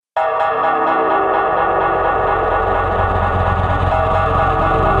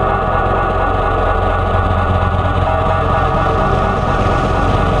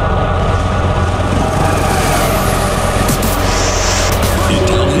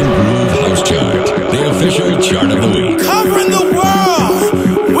Official chart of the week. Covering the world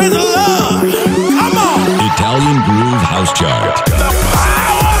with love. Come on. Italian Groove House Chart. The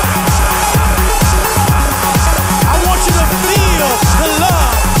power. I want you to feel the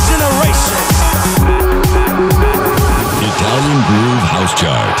love generation. Italian Groove House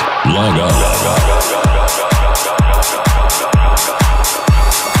Chart. Log on.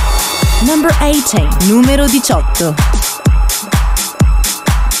 Number 18, numero 18.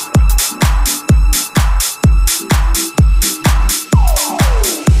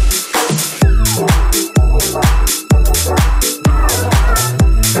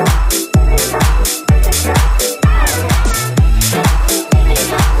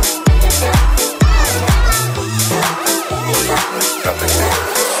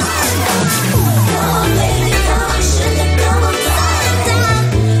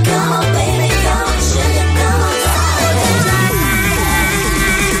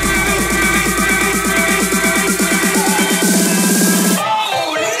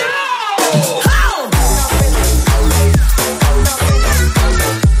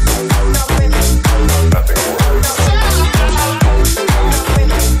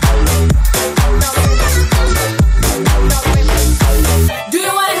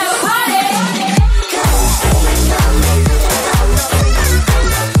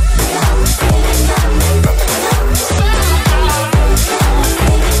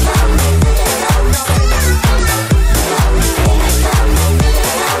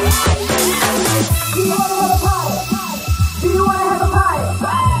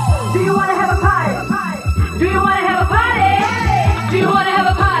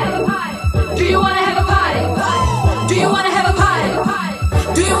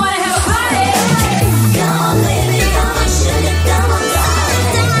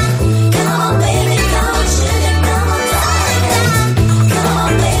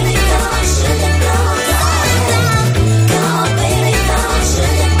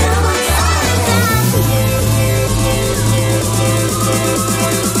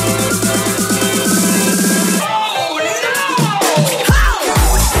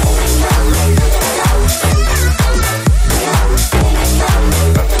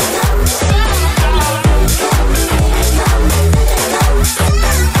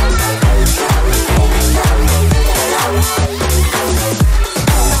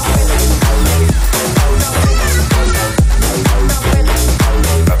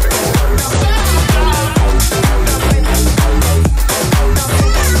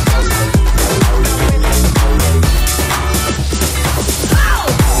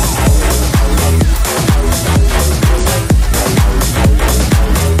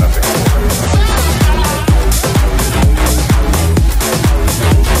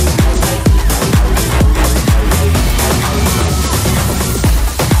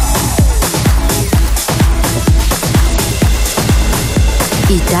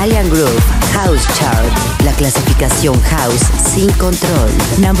 Italian Groove House Chart, la clasificación house sin control.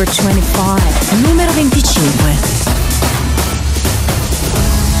 Number 25, numero 25.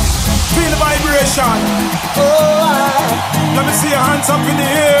 Feel the vibration. Oh, let me see your hands up in the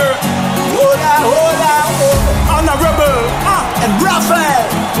air. Hola, hola, oh. Honorable and Raphael.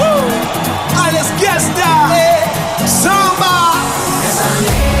 Alles Gäste. Samba.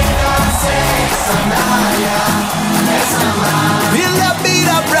 Feel the beat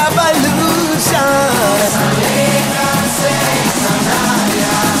of revolution.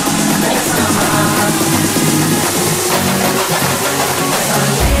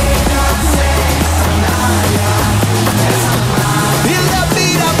 Feel the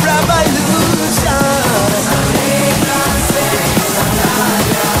beat of revolution.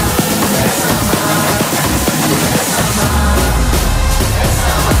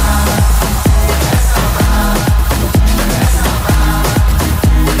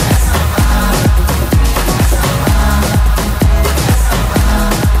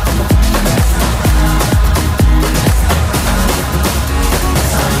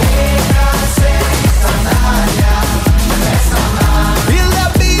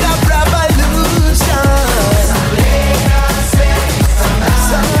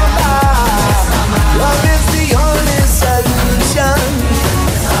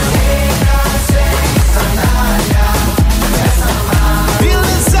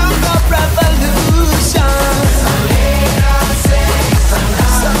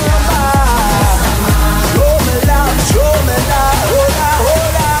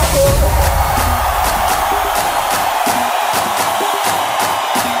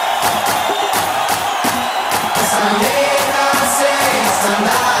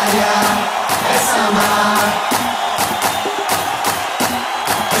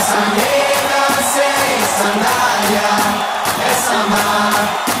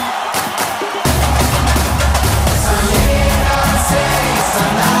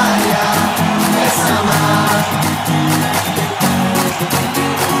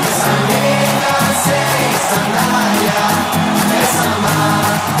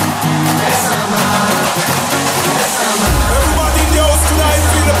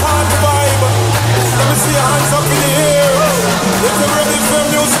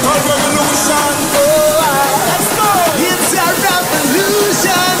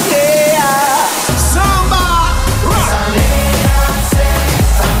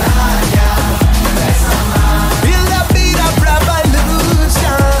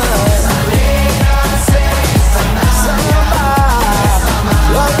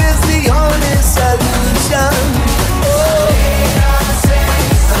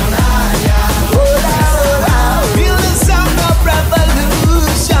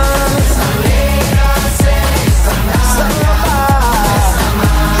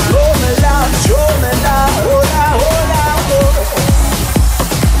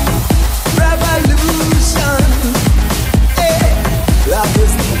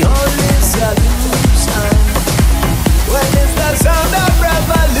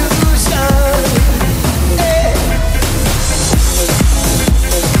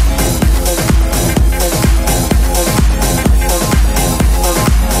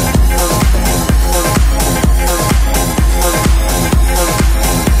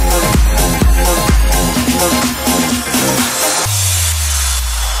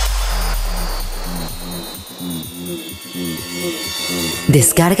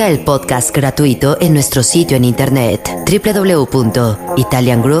 Descarga el podcast gratuito en nuestro sitio en internet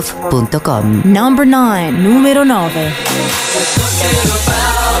www.italiangroove.com. Number 9, número 9.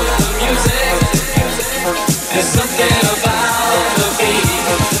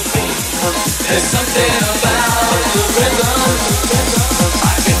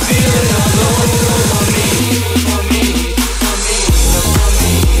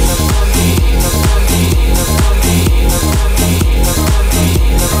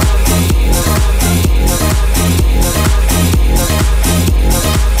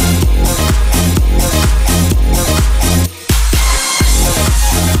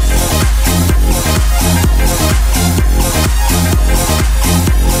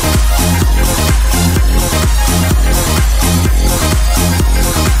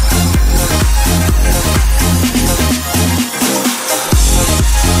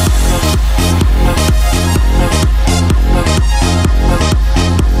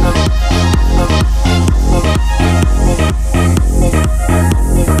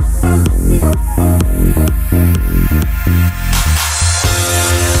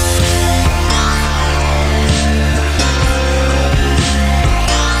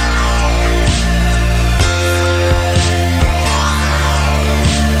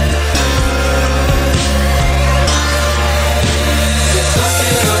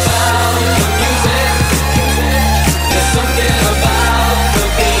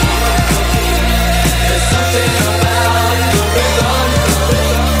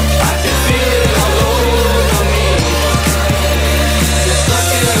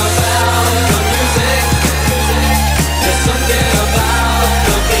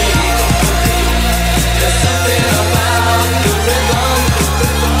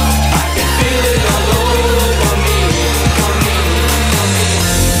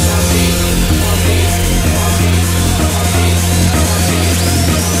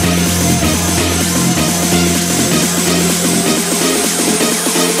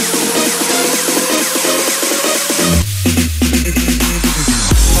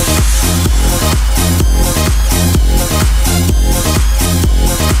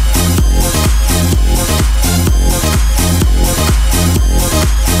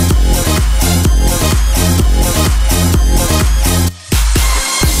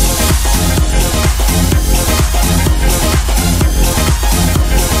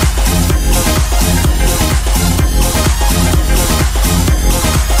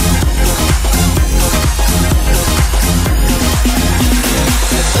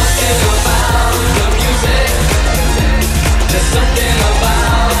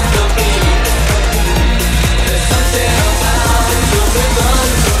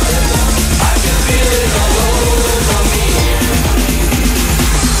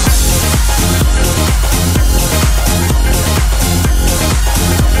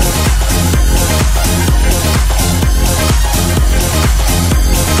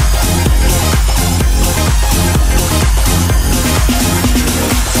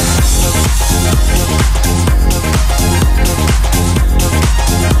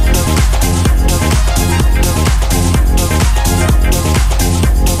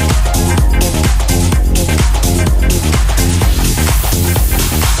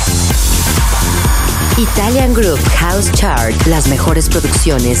 Italian Groove House Chart, las mejores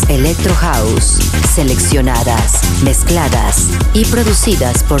producciones Electro House, seleccionadas, mezcladas y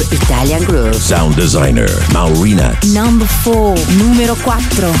producidas por Italian Groove. Sound designer Maureenat. Number 4, numero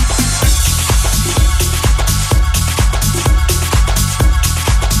 4.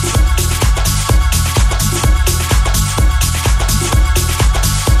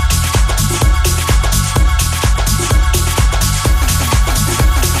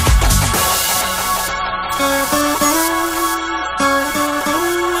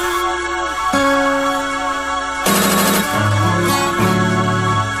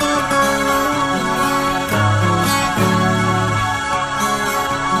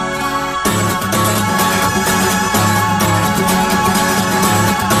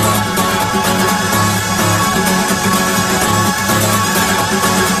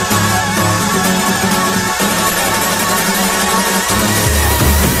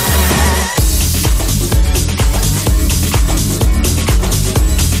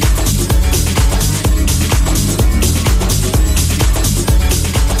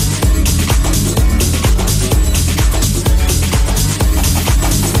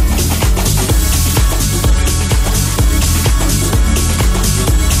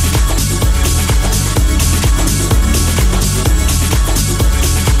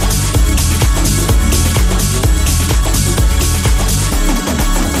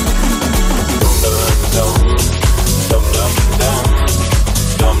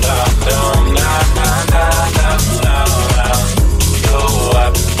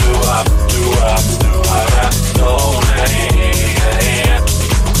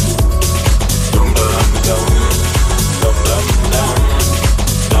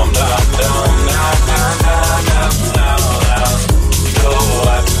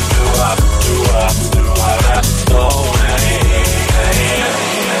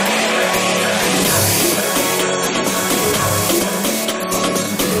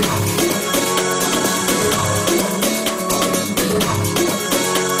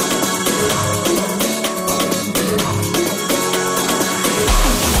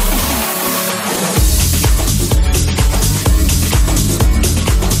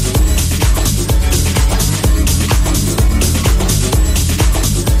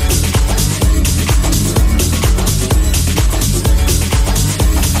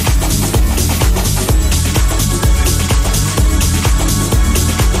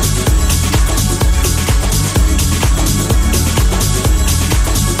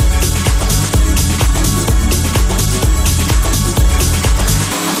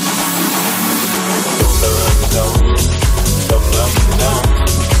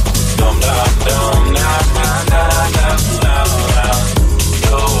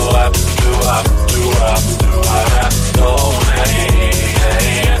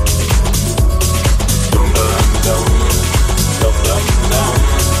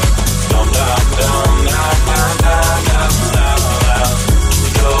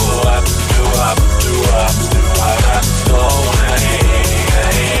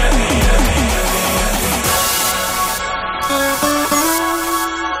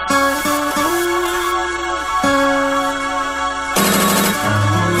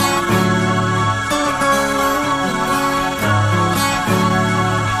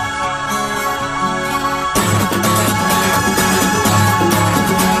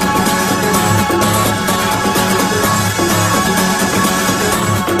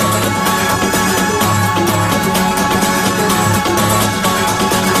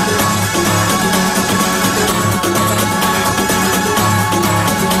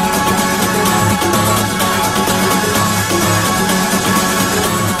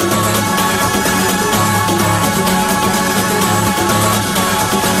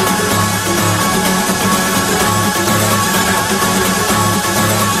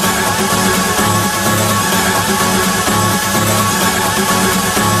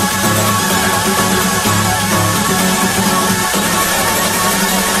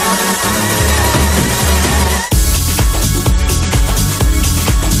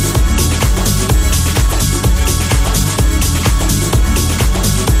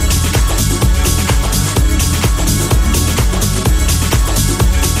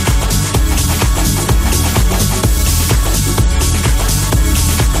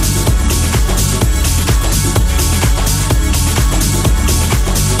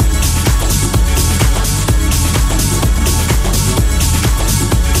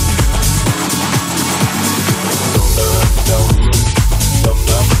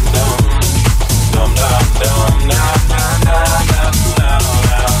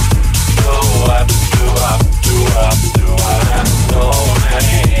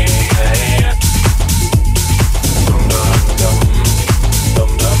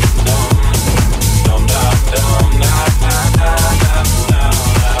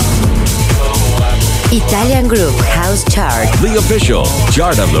 Italian Groove House Chart. The official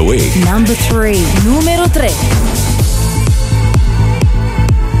chart of the week. Number 3. Numero 3.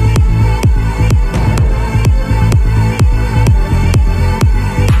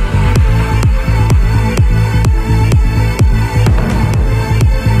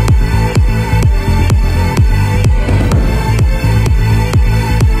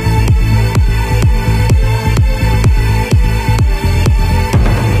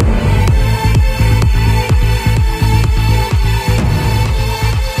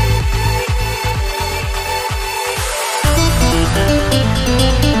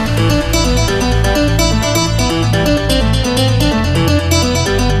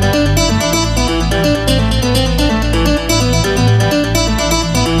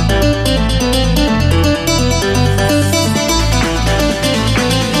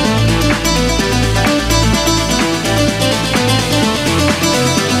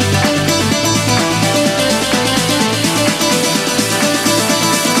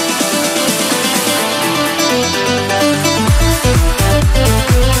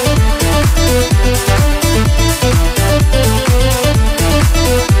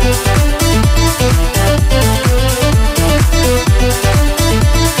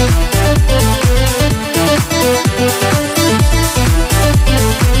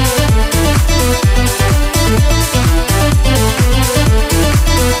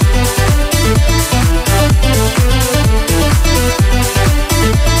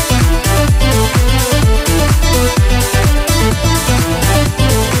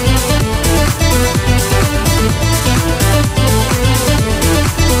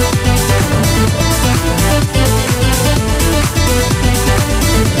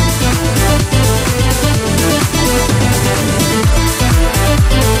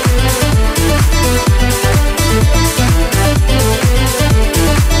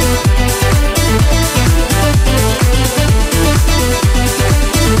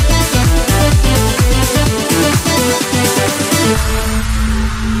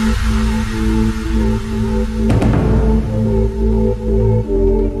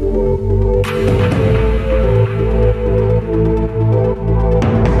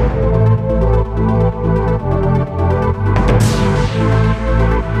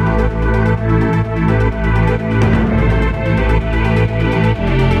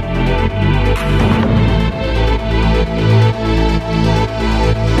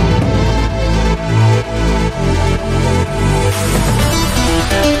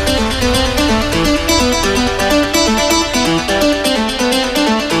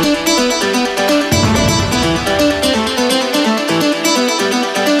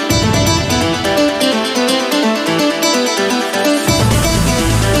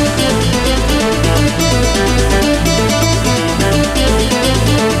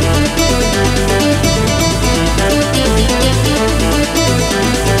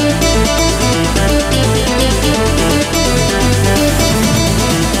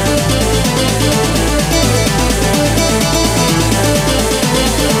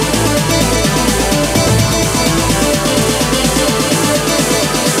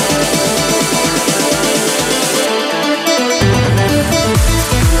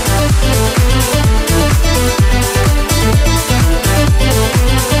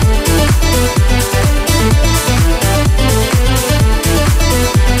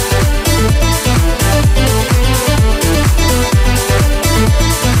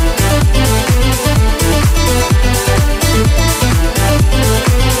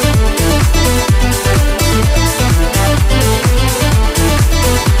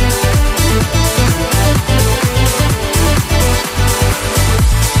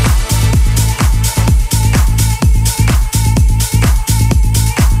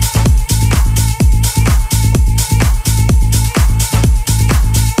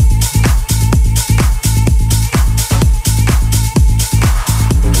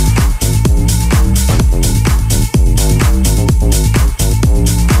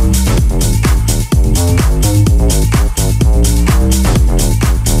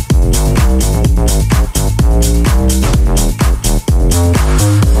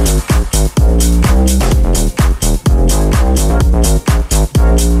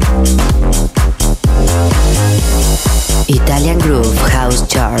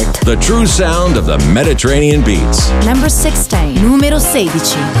 The true sound of the Mediterranean beats. Number 16. Numero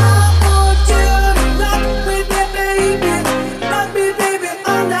 16.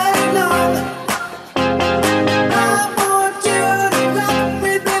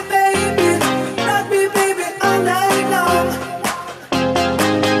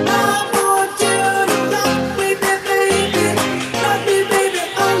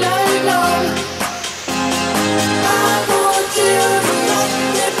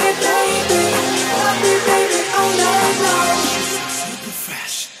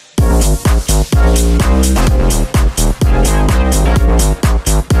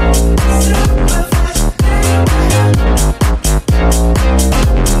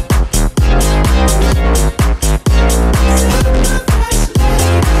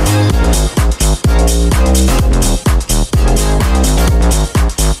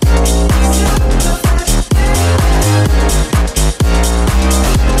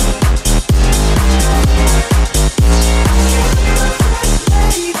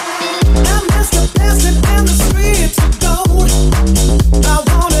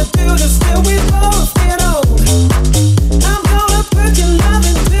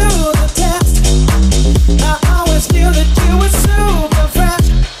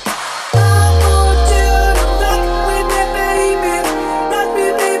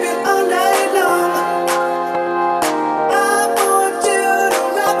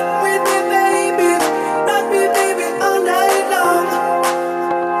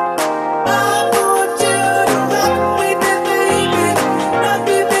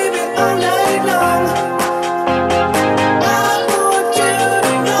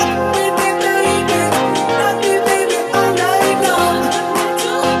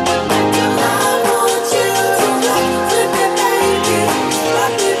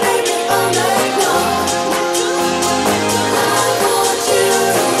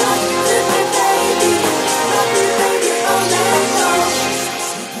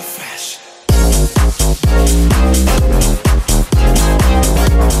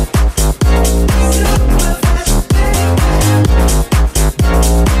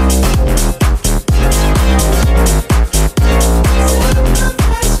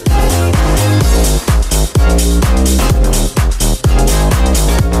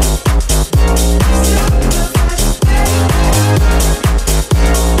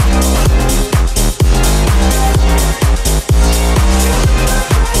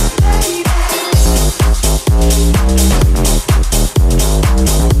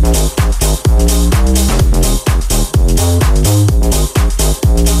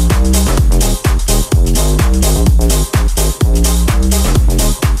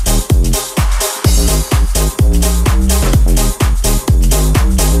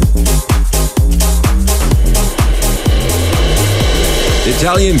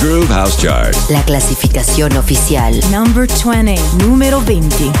 Italian Groove House Chart. La clasificación oficial. Number 20, numero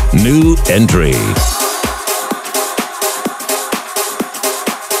 20. New entry.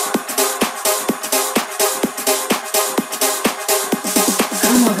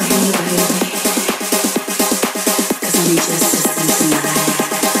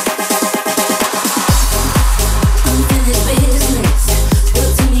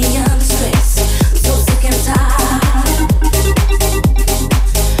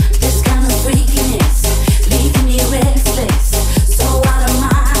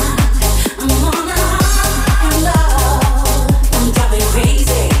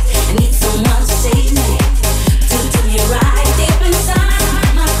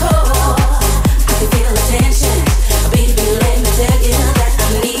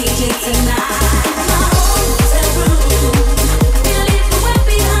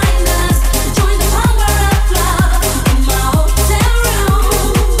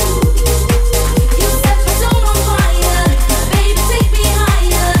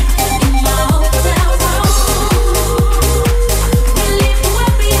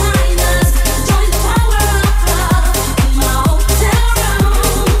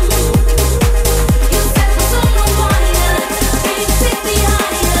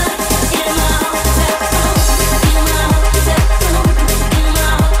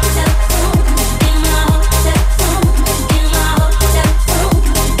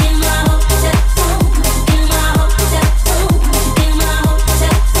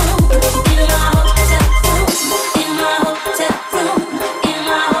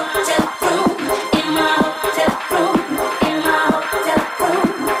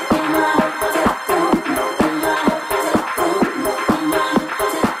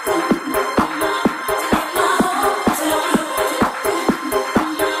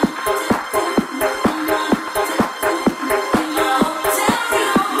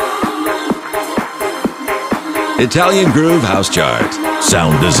 Italian Groove House Chart.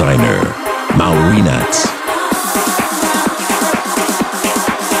 Sound designer, Maurinats.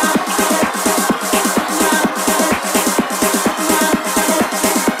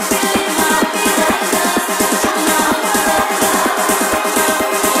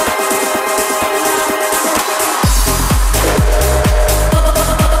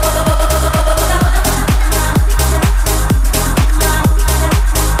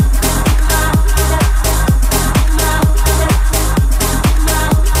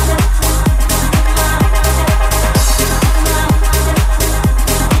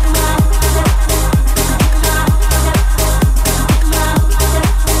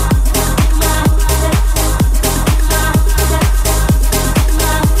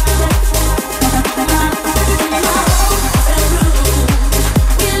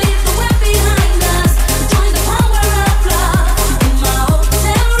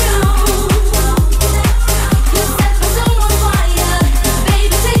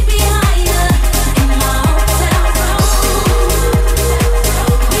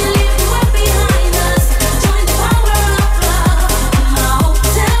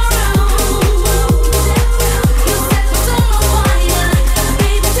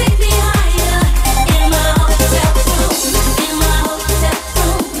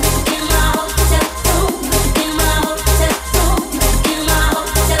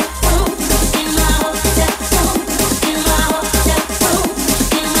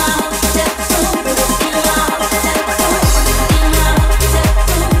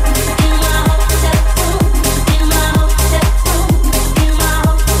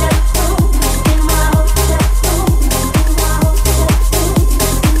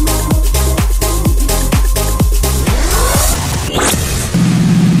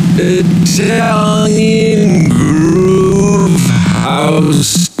 Italian Groove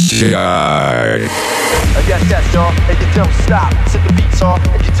House Chart. Yes, yes, y'all, if you don't stop, to the beats, y'all,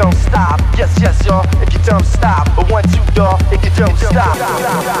 if you don't stop. Yes, yes, y'all, if you don't stop. 1, 2, y'all, if you don't stop.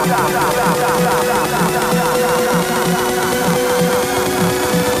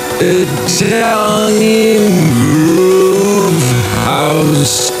 Italian Groove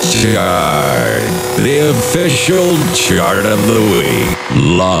House Chart. The official chart of the week.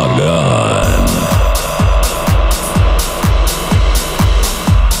 Log on.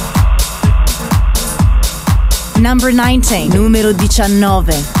 Number 19, numero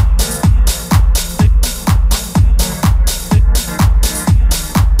 19.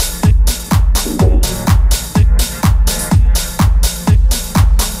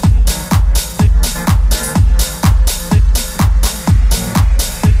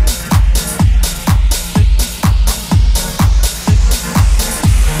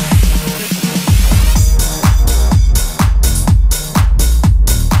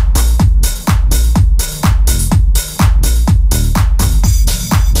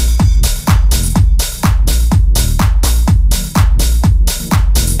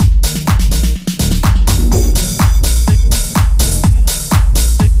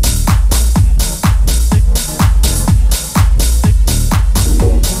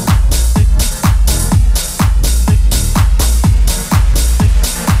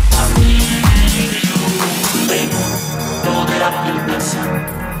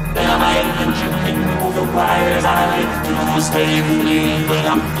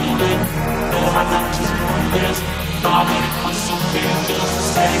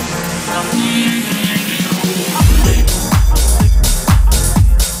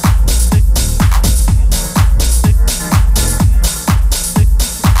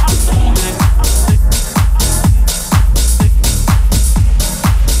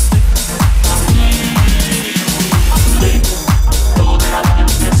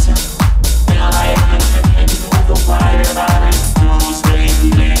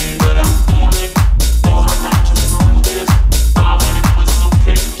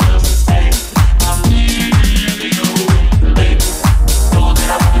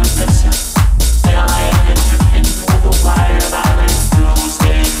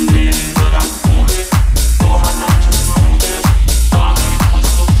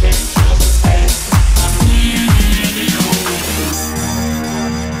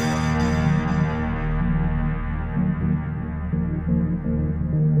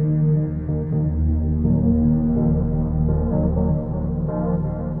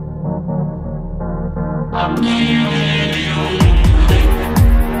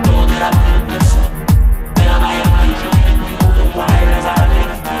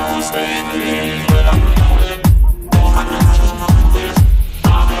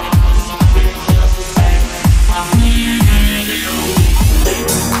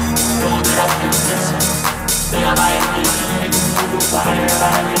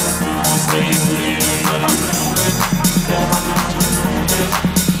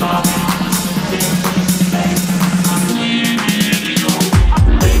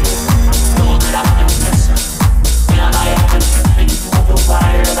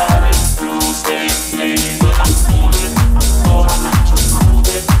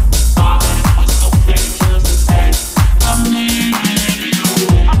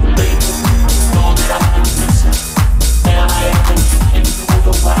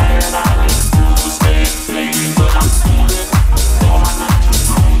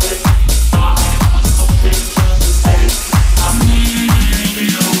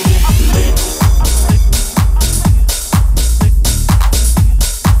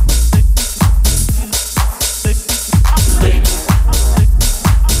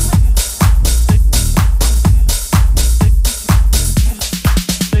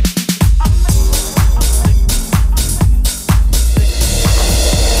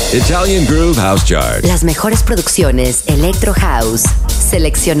 Italian Groove House Chart. Las mejores producciones Electro House,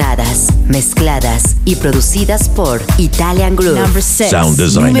 seleccionadas, mezcladas y producidas por Italian Groove. Number 6. Sound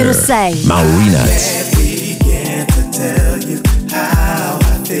designer Numero 6. Maureen.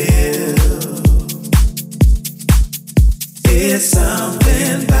 It's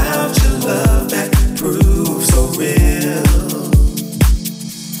something about your love that proves so real.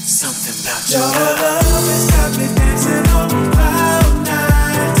 Something about your love has got me dancing on cloud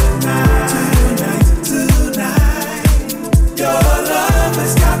nine tonight. Your love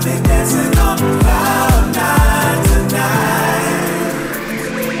has got me dancing on cloud nine tonight.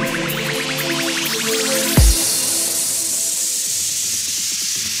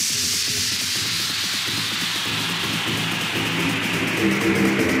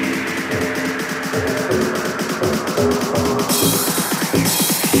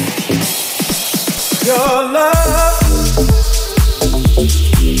 Your love,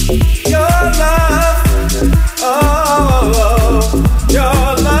 oh, your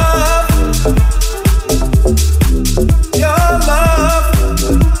love,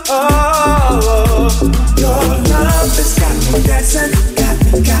 oh, your love has got me dancing, got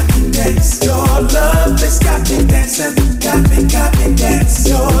me dancing. Your love has got me dancing, got me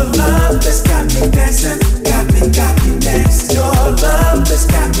dancing. Your love has got me dancing, got me dancing. Your love has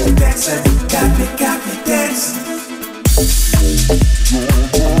got me dancing, got me dancing.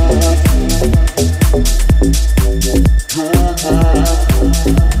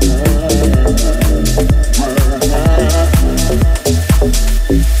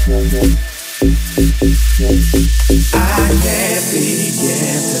 I can't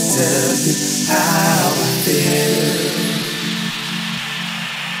begin to tell you how I feel.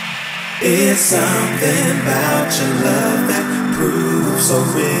 It's something about your love that proves so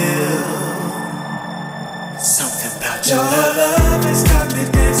real. Something about your love has got me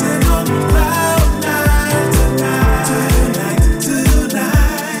dancing on cloud nine tonight.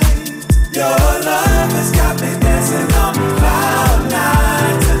 Your love has got me dancing on cloud nine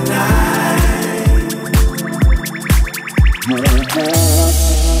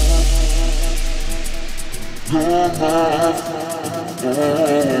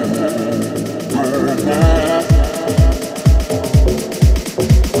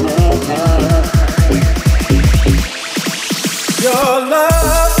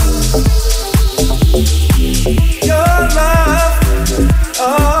Your love,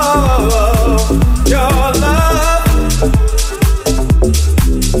 oh, your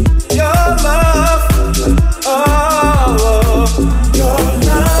love, oh, your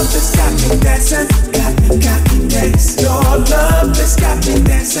love has got me dancing, got me dancing. Your love has got me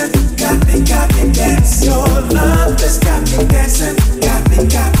dancing, got me dancing. Your love has got me dancing, got me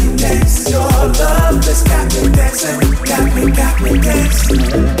dancing. Your love has got me dancing, got me dancing.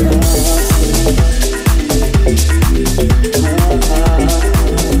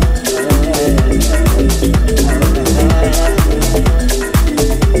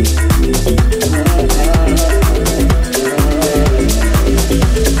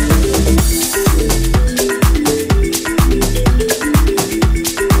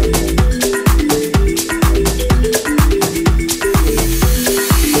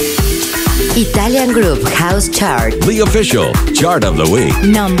 Italian Groove House Chart. The official chart of the week.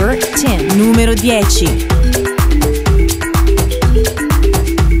 Number 10. Numero 10.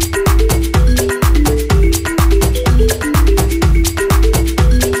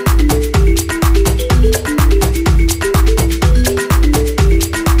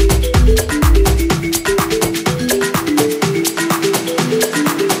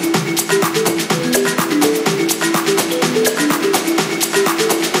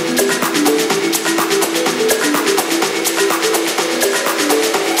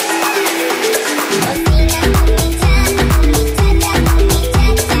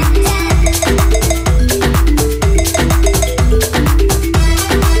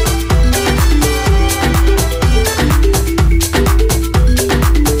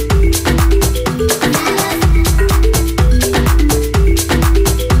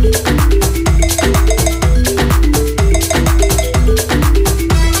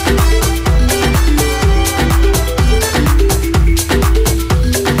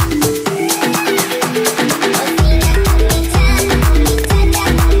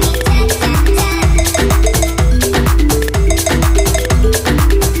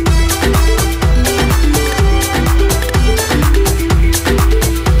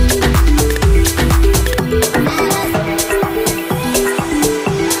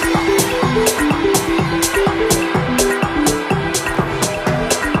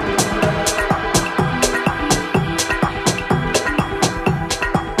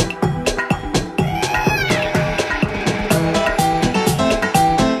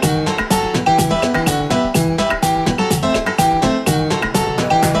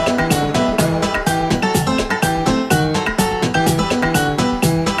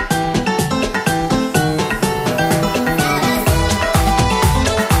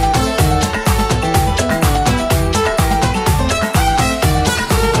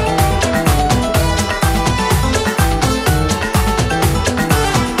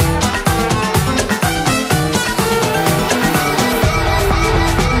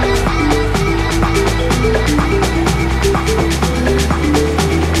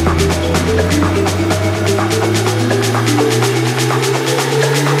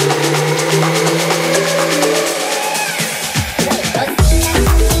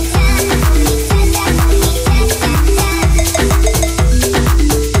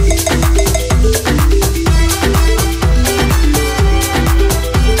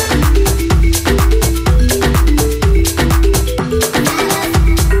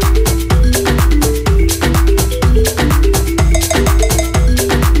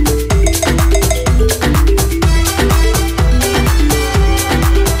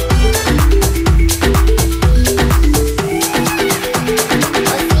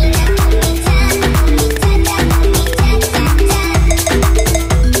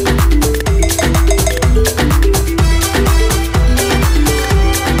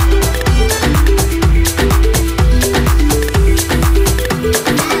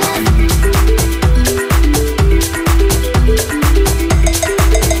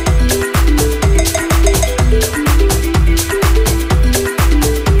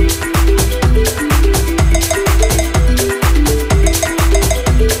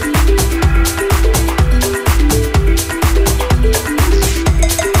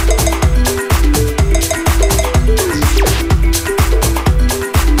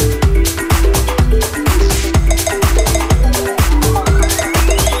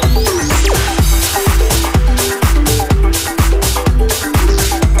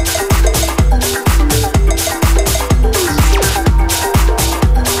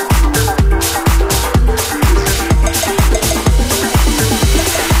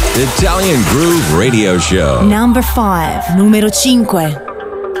 Italian Groove Radio Show. Number 5, numero 5.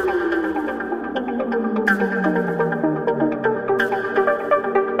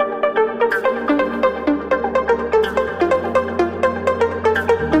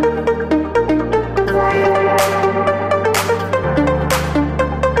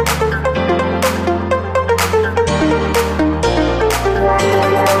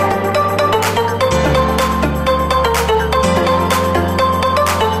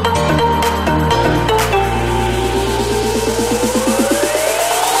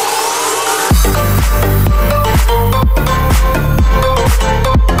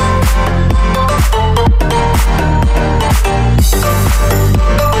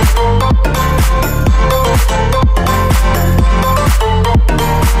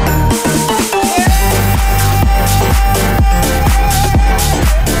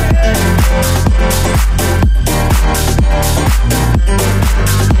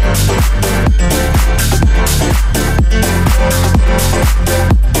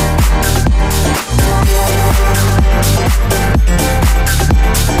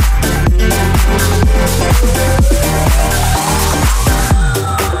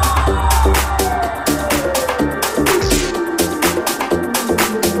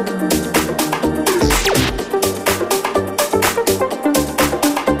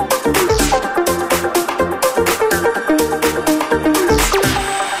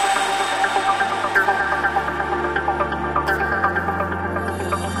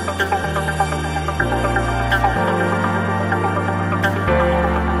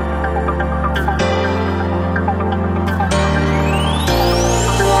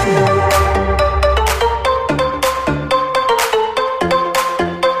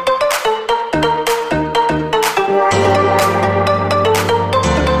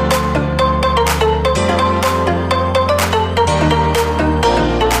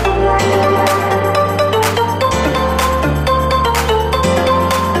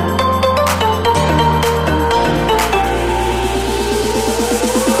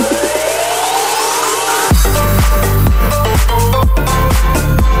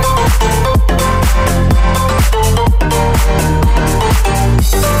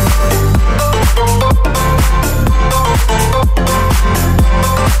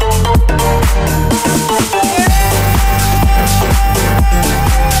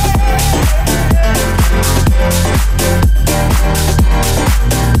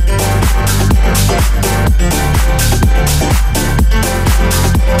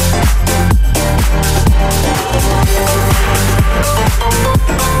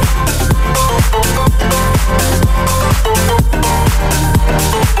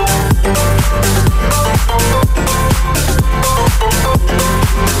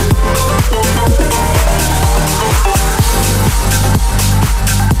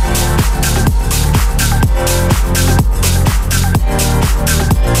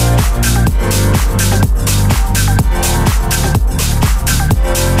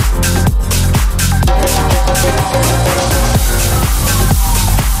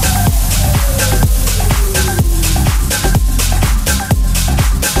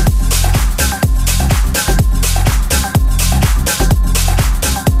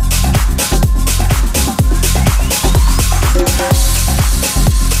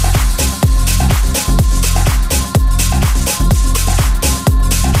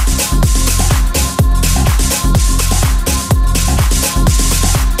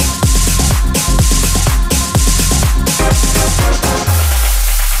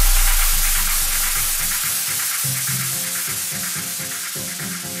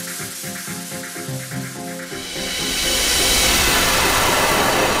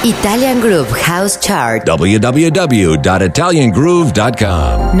 Italian Groove House Chart.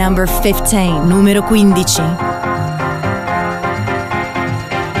 www.italiangroove.com. Number 15, numero 15.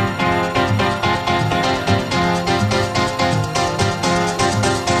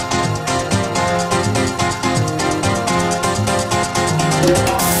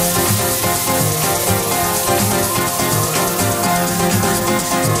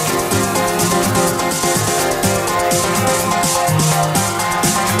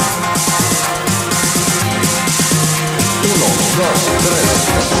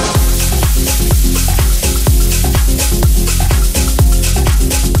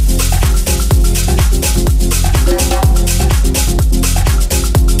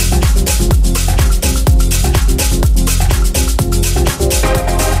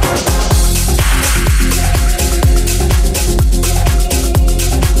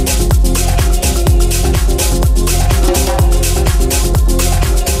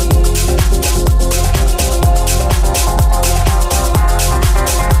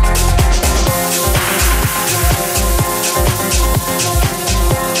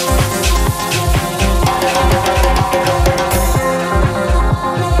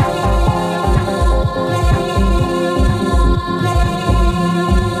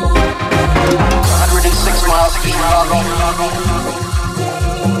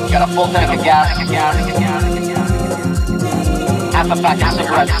 full tank of gas, half a pack of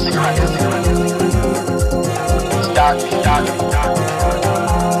cigarettes. It's dark,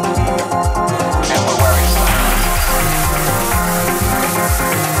 and we're wearing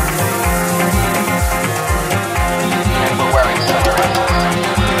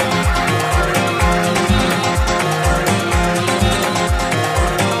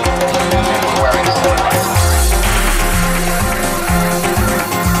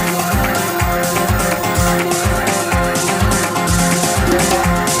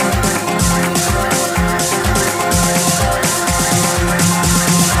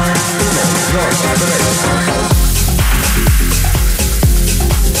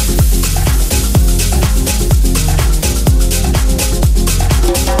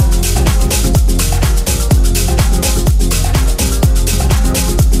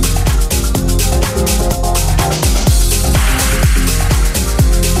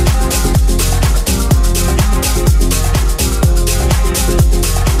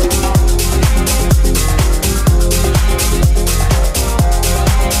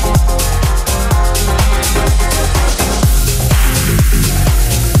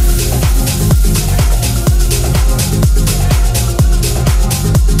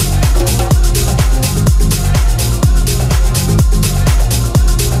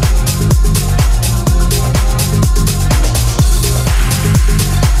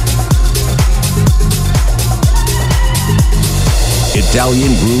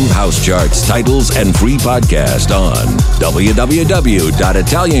Italian Groove House Charts, titles, and free podcast on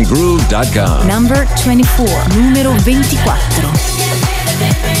www.italiangroove.com. Number 24, numero 24.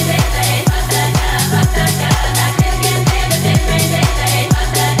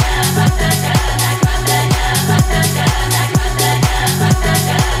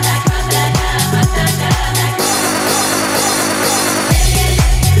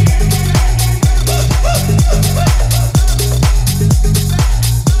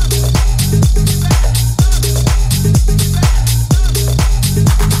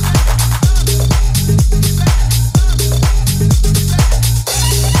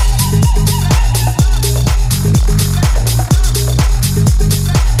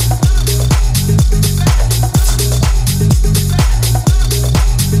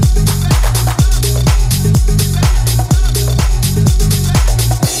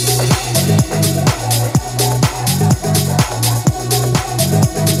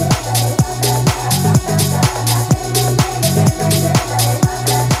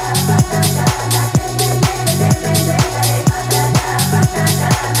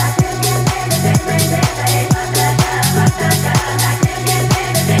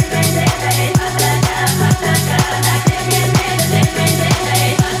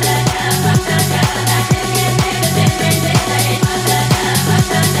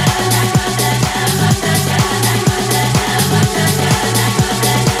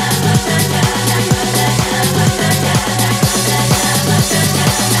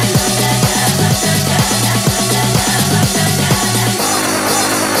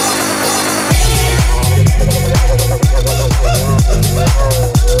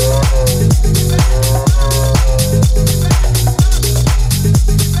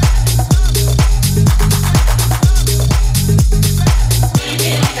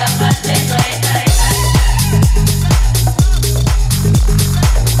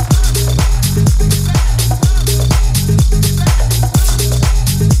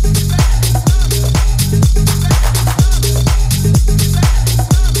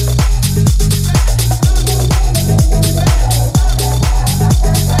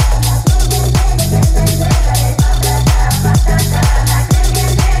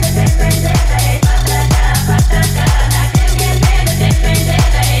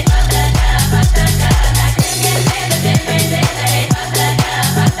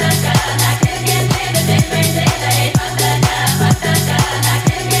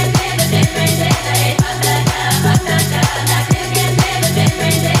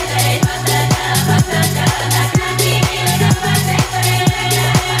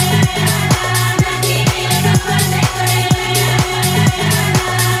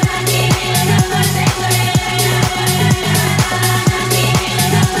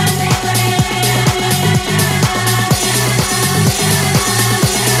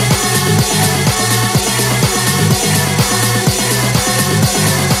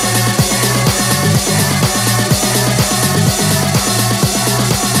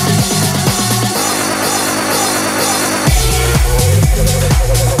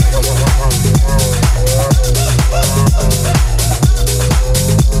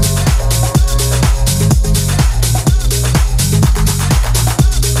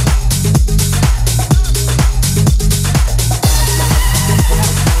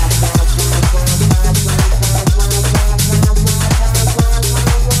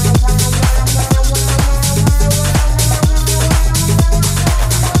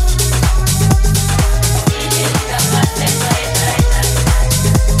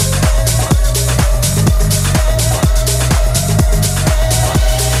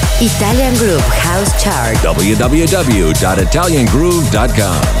 Italian Groove House Chart.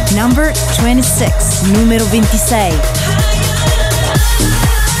 www.italiangroove.com. Number 26, numero 26.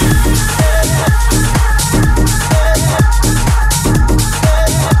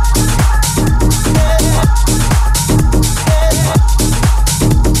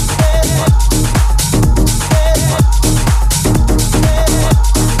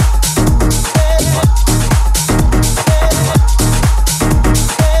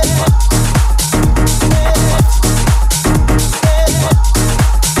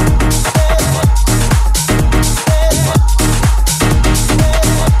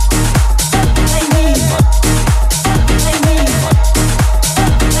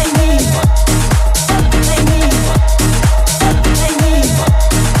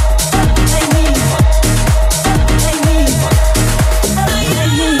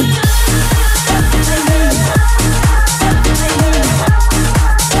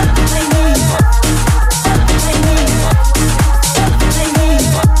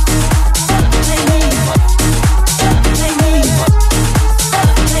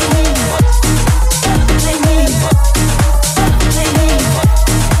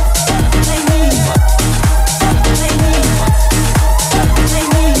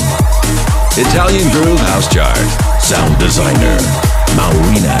 Italian Groove House Chart. Sound designer,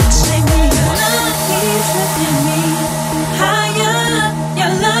 Maurinats.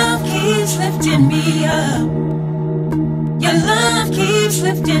 Your love keeps lifting me up. Your love keeps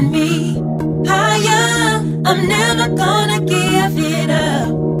lifting me higher. I'm never gonna give it up.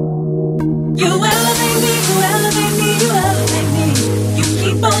 You elevate me, you elevate me, you elevate me. You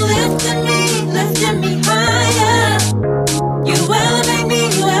keep on lifting me higher. You elevate me,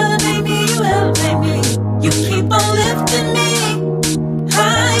 you elevate me, you elevate me. You keep on lifting me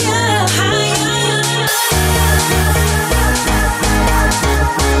higher, higher.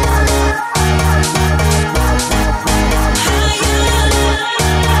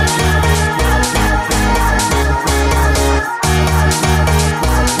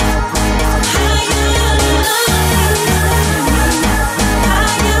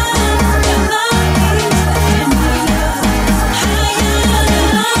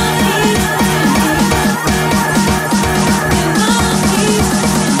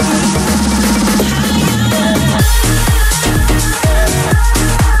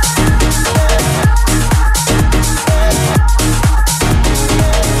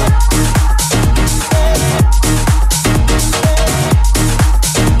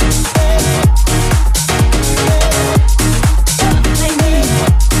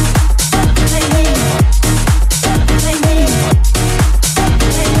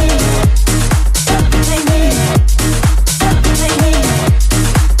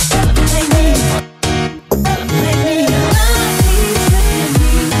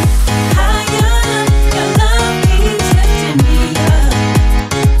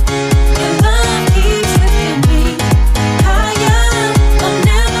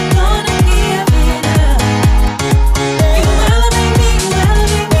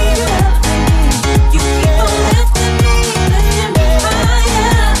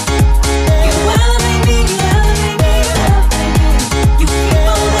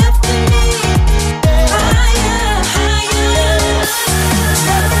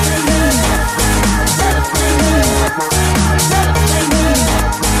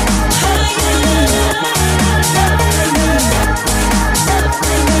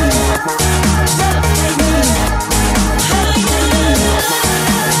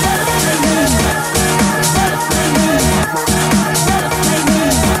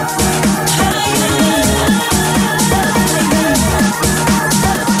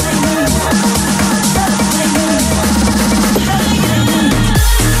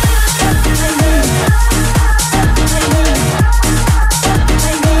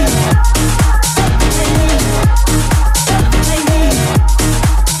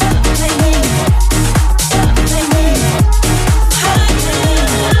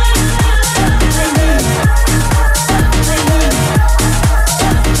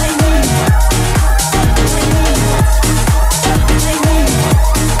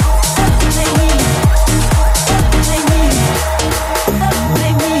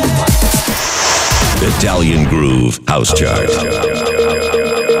 Italian Groove House Chart.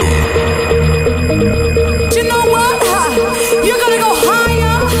 You know what? You're gonna go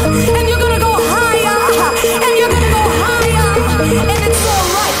higher, and you're gonna go higher, and you're gonna go higher, and it's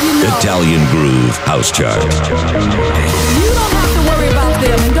alright, you know. Italian Groove House Chart. You don't have to worry about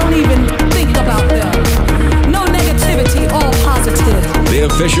them, and don't even think about them. No negativity, all positive. The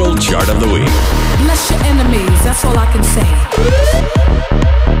official chart of the week. Bless your enemies, that's all I can say.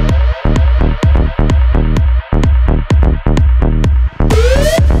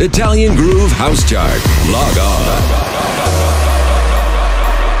 Italian Groove House Chart. Log on.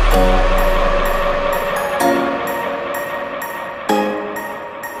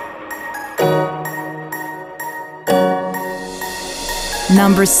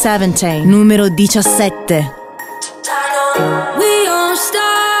 Number 17, numero 17. We are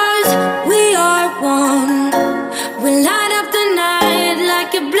stars, we are one. We light up the night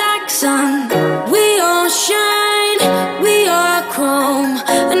like a black sun. We all shine, we are chrome,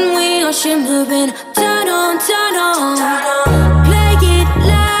 and we are shimmering. Turn on, turn on. Play it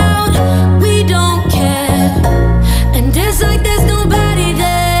loud, we don't care. And dance like there's nobody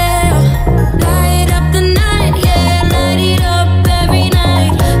there. Light up the night, yeah, light it up every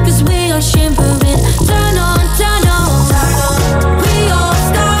night. 'Cause we are shimmering. Turn on, turn on. We are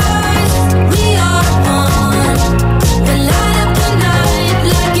stars, we are one. We light up the night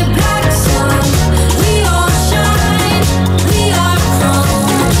like a black sun. We all shine, we are chrome,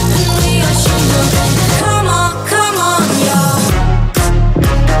 and we are shimmering. Come on, y'all.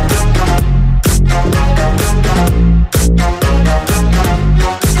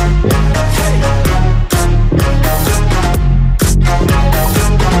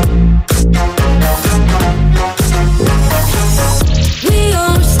 We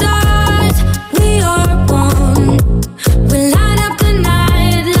are stars, we are one. We light up the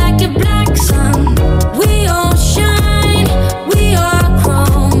night like a black sun. We all shine, we are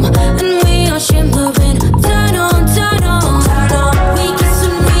chrome, and we are shimmering. Turn on, turn on. We kiss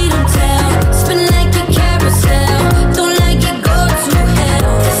and we don't tell. Spin like a carousel. Don't like it, go to hell.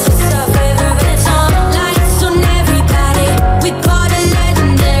 This is our favorite song. Lights on everybody. We party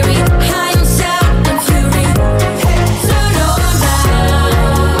legendary. High on sound and fury. Turn on now.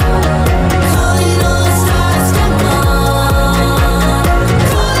 Calling all the stars, come on.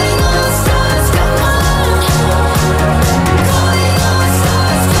 Calling all the stars, come on. Calling all the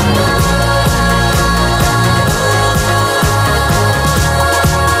stars, come on.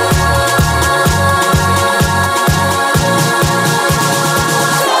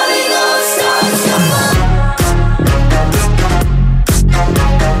 Calling all the stars, come on.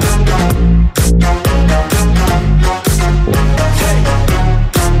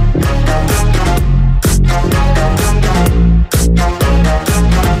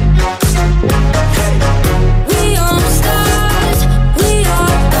 We are stars, we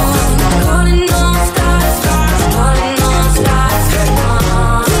are one. Calling all stars, calling all stars, come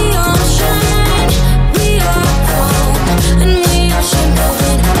on. We all shine, we are chrome, and we are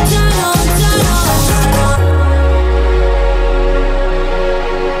shimmering. Turn on, turn on.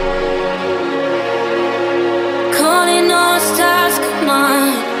 Calling all stars, come on.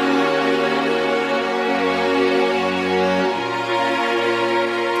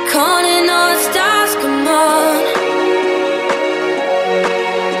 Calling all stars, come on.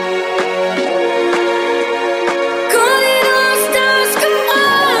 Calling all stars, come on. Calling all stars, come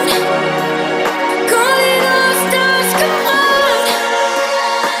on. Calling all stars, come on.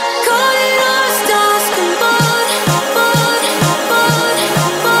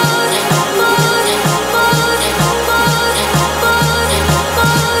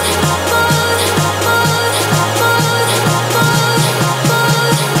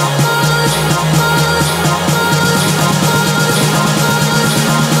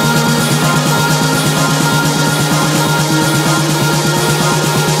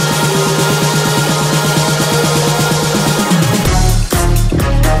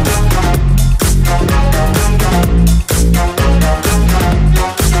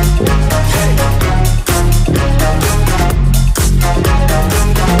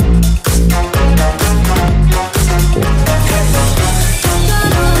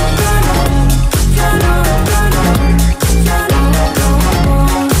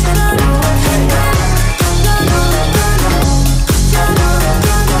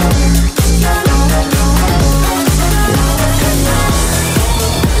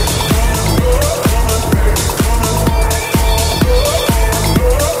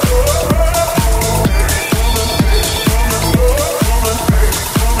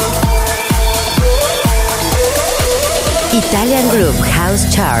 Italian Groove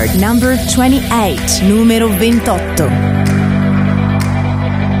House Chart. Number 28, numero 28.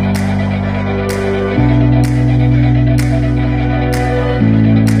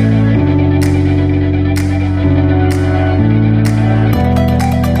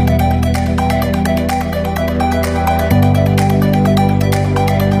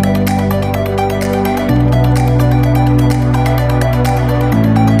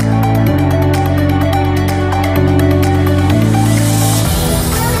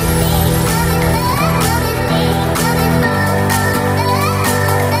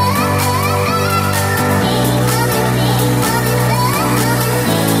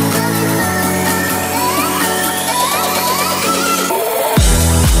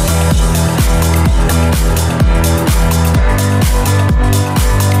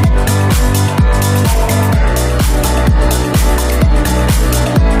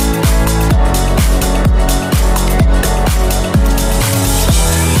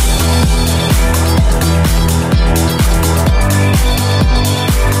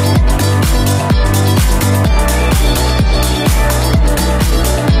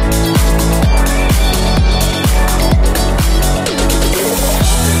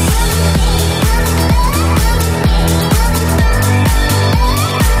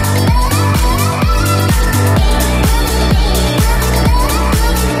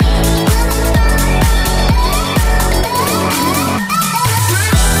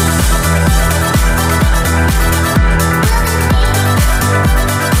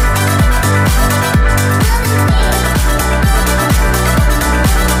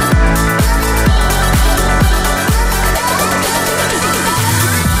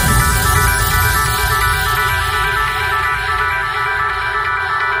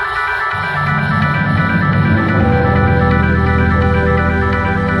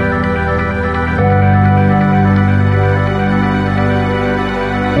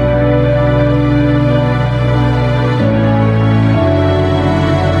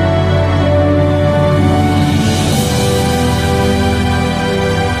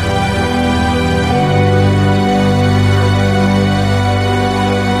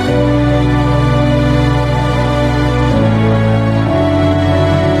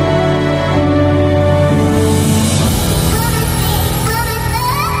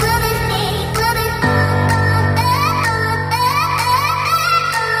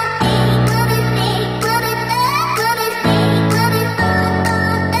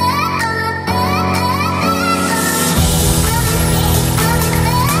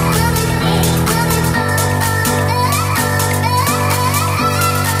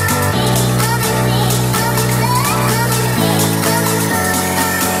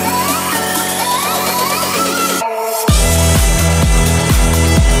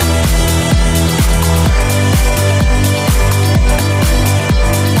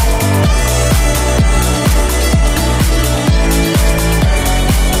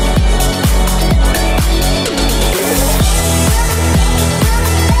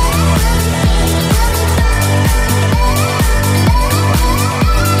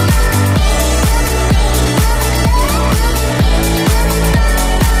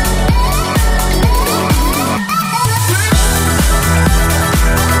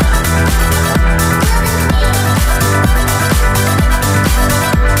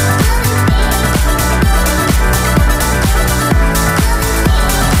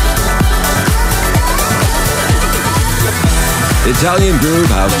 Italian Groove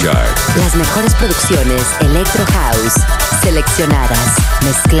House Chart. Las mejores producciones Electro House, seleccionadas,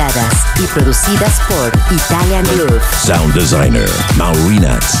 mezcladas y producidas por Italian Groove. Sound designer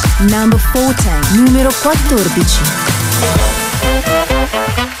Maurinat. Number 14, numero 14.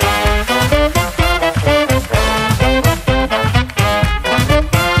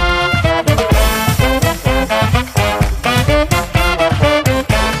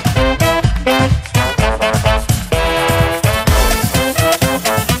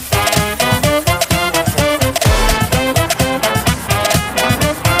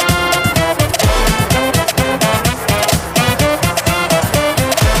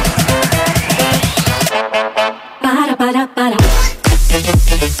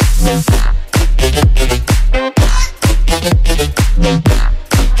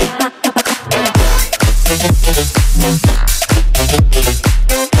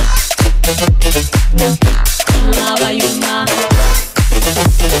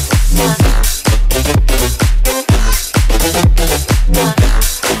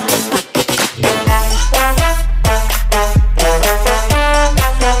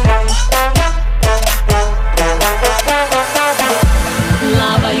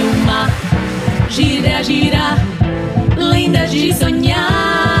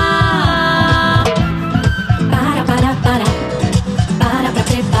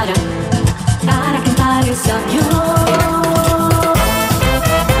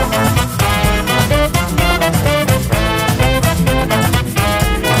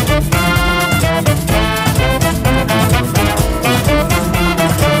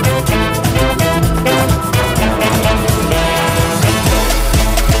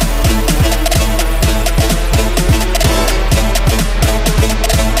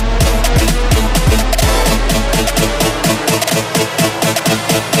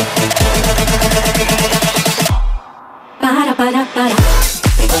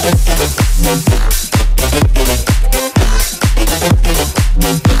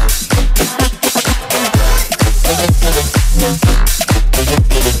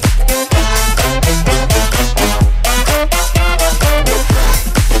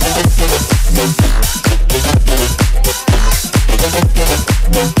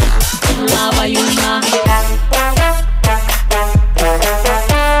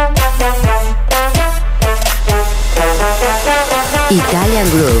 Italian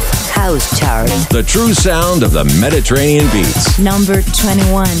Groove House Chart. The true sound of the Mediterranean beats. Number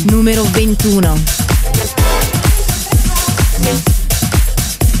 21, numero 21.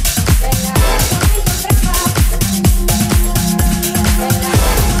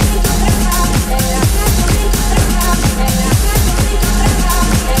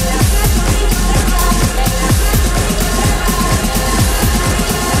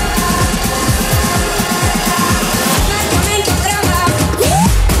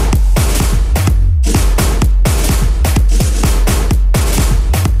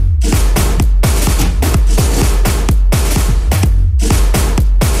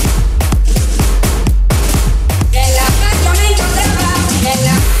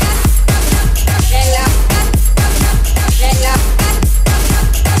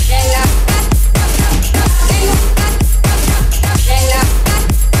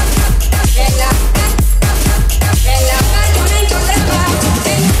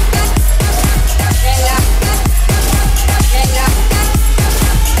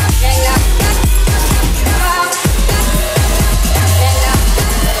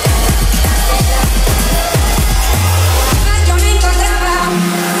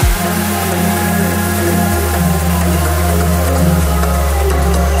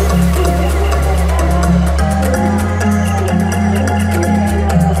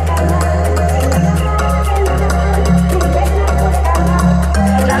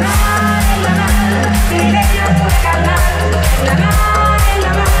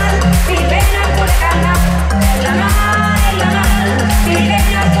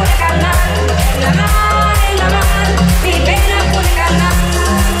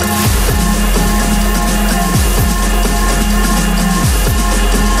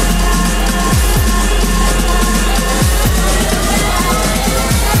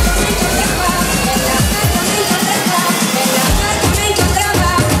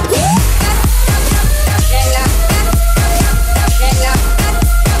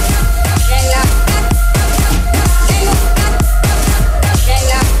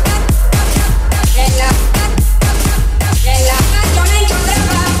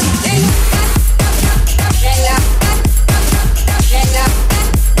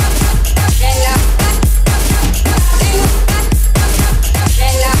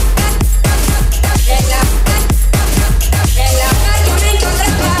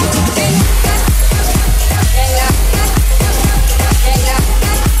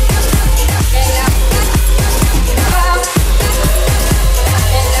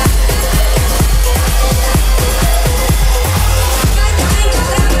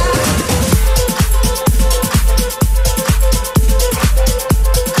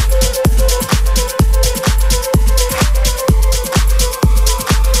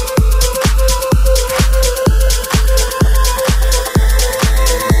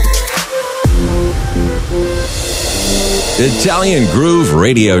 Italian Groove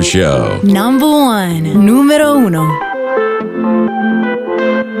Radio Show. Number 1, numero 1.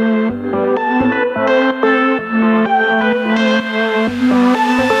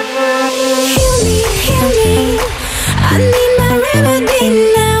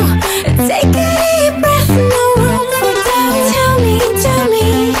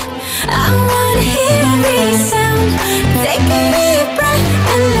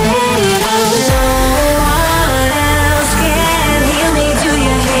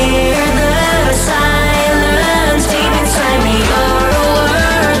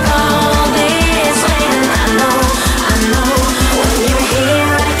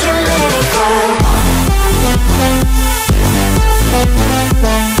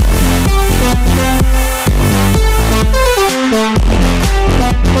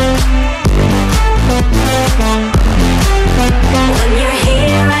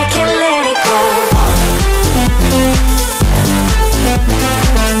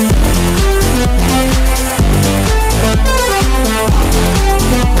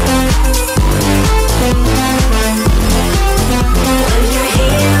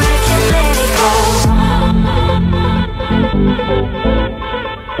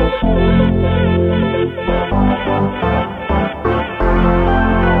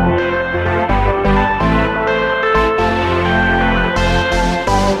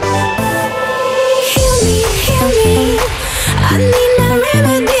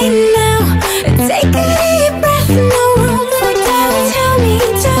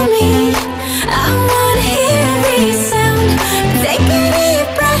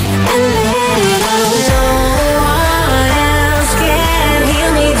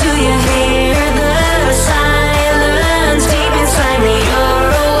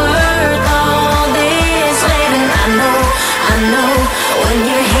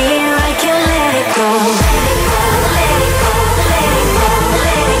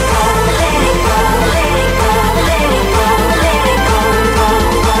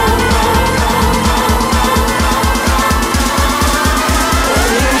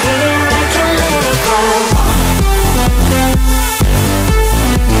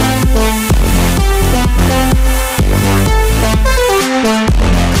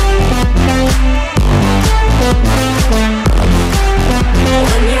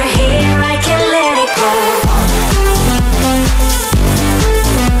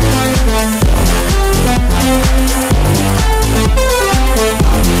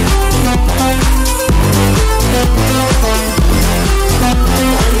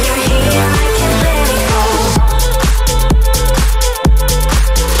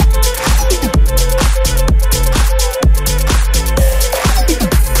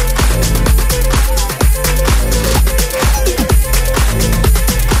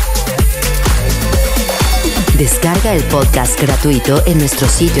 Descarga el podcast gratuito en nuestro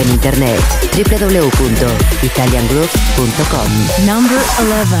sitio en internet www.italiangroove.com. Number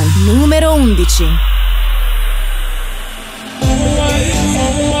 11, numero 11.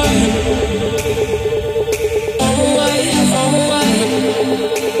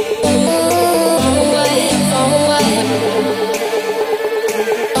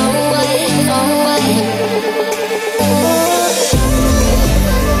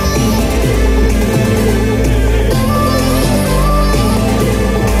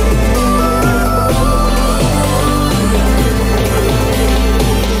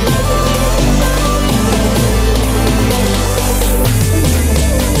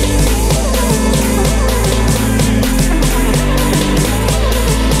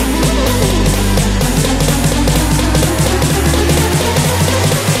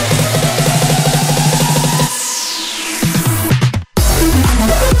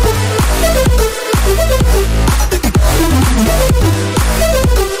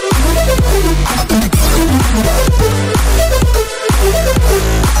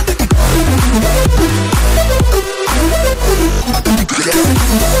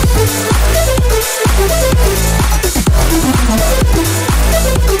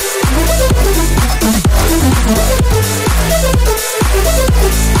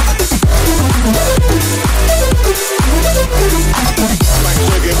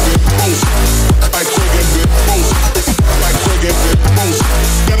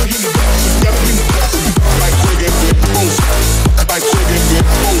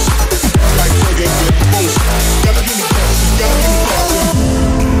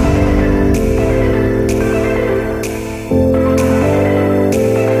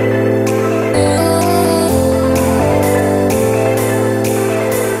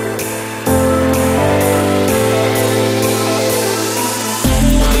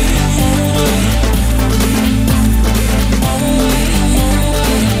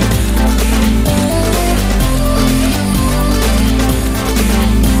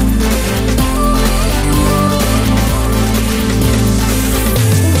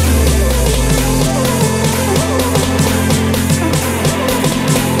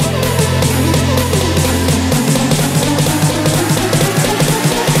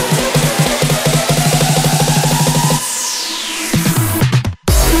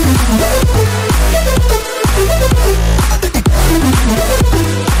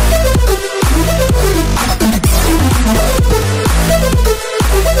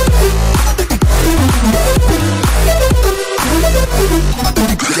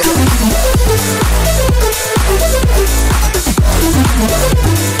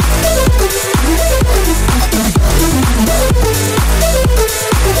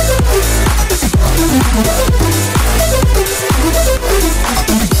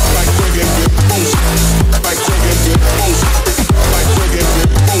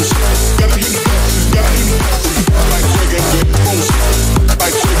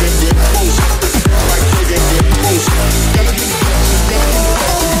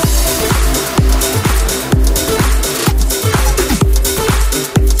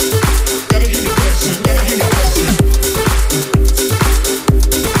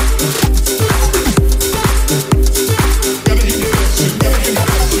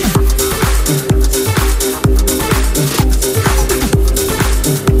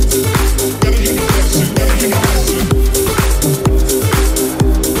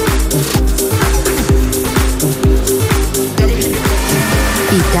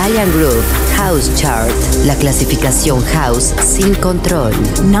 Italian Groove House Chart, la clasificación house sin control.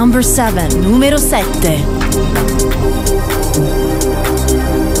 Number 7, número 7.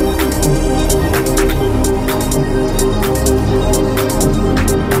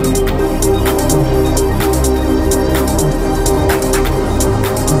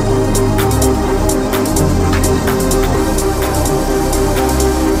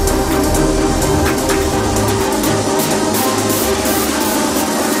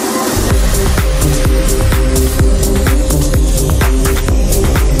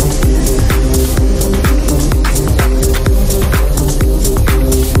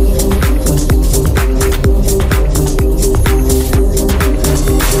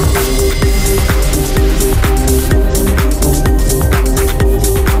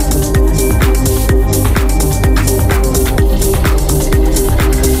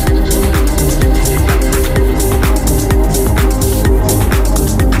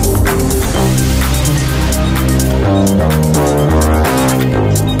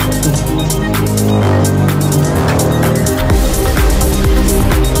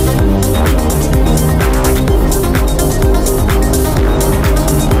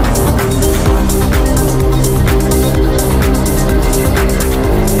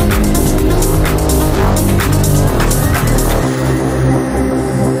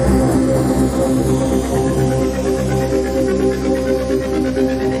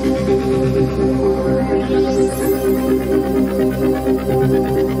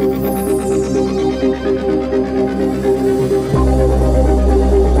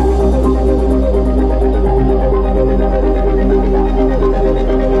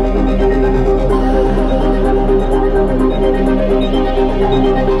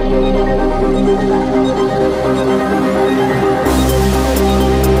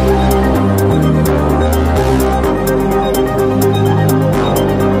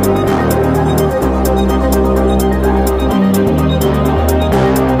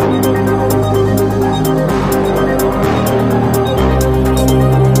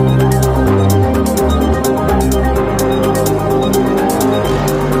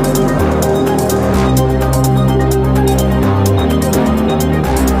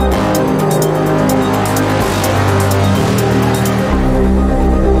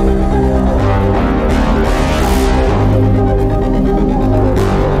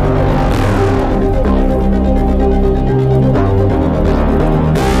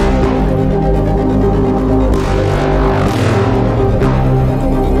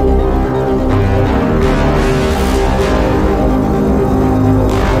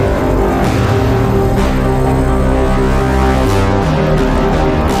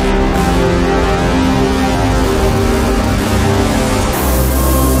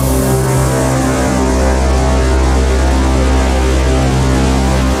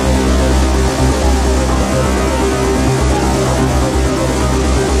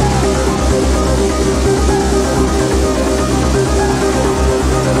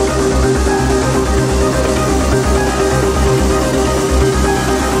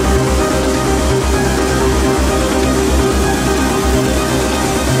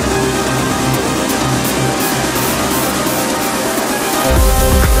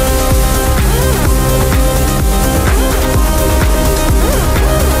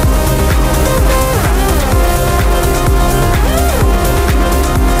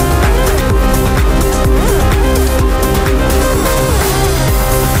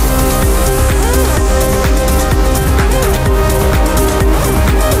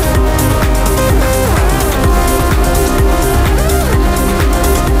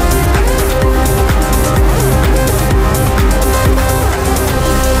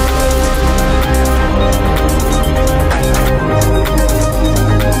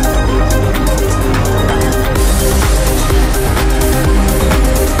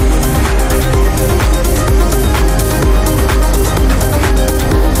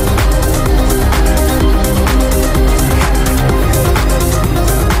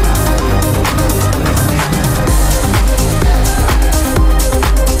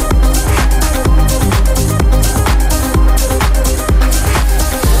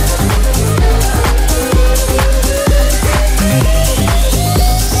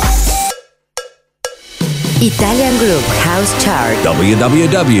 Italian Groove House Chart.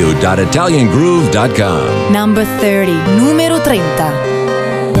 www.italiangroove.com. Number 30, número 30.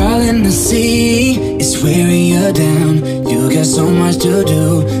 Darling, the sea is wearing you down. You got so much to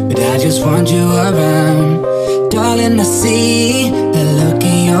do, but I just want you around. Darling, I see the look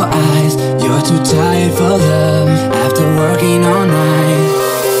in your eyes. You're too tired for love after working all night.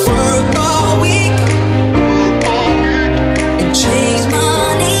 Work all week and chase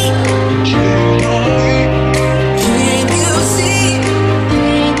money.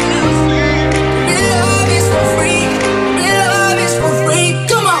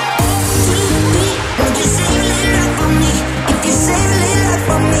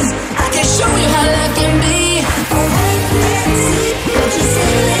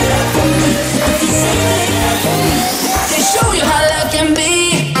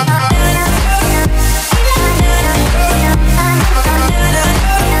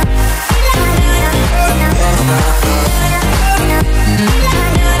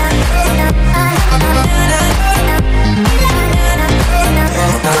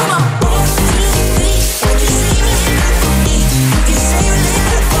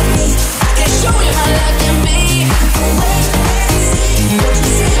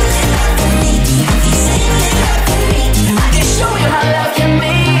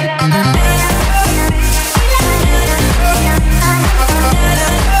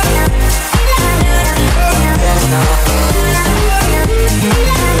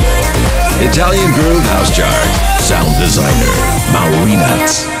 Italian Groove House Chart. Sound designer,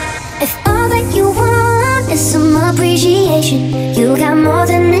 Maurinats. If all that you want is some appreciation, you got more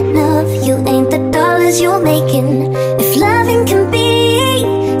than enough. You ain't the dollars you're making. If loving can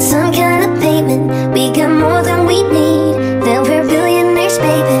be some kind of payment, we got more than we need, then we're billionaires,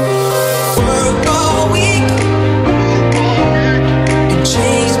 baby. Work all week and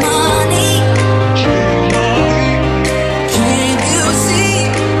chase money. Can't you see?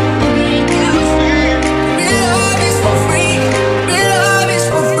 Real love is for free. Real love is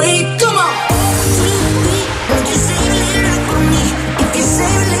for free. Come on. Won't you save a little for me? If you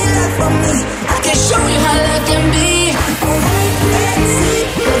save a little for me, I can show you how love can be. Let's see.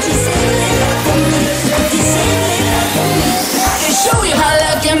 Won't you save a little for me? If you save a little for me, I can show you how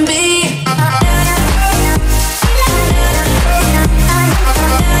love can be.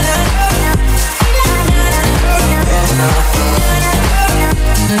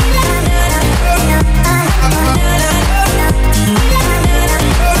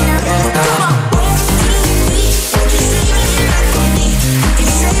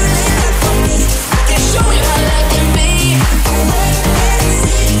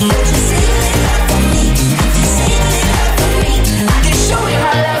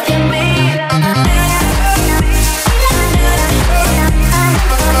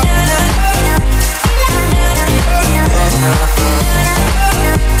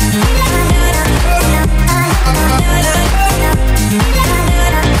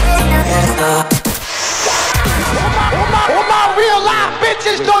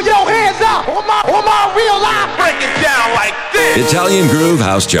 Italian Groove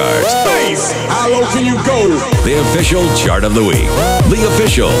House Chart. How low can you go? The official chart of the week. The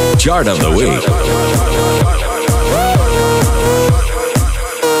official chart of the week.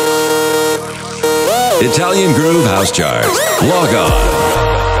 Italian Groove House Chart. Log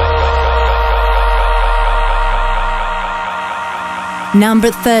on.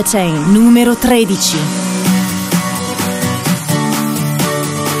 Number 13, numero 13.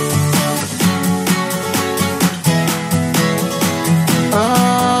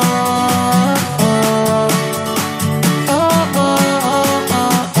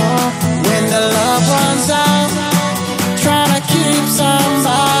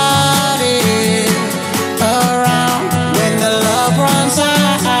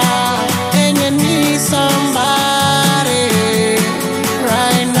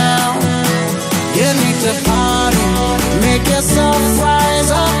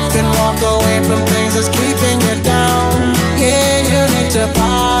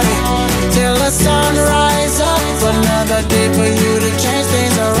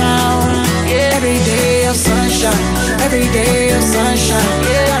 Every day of sunshine,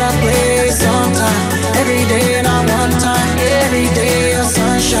 gotta play sometime. Every day not one time. Every day of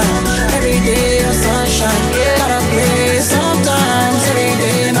sunshine, every day of sunshine, gotta play sometimes. Every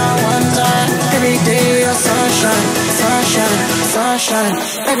day not one time. Every day of sunshine, sunshine, sunshine.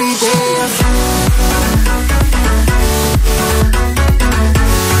 Every day of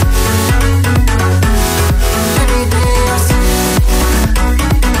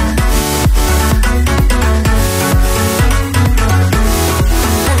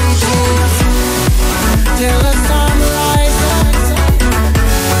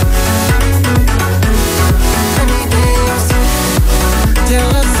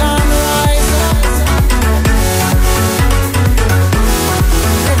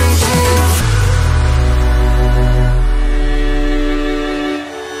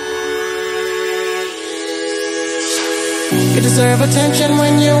deserve attention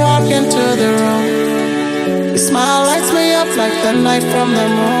when you walk into the room. Your smile lights me up like the light from the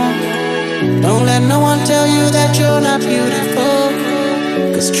moon. Don't let no one tell you that you're not beautiful,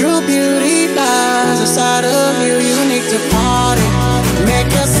 'cause true beauty lies inside of you. You need to party, make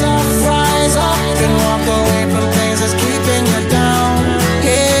yourself rise up and walk away from things that's keeping you down.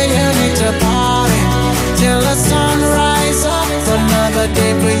 Yeah, you need to party till the sun rises up. Another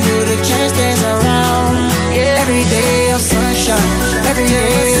day for you to change things around. Every day of sunshine, every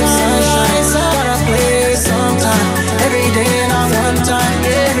day of sunshine, gotta play sometime. Every day not one time.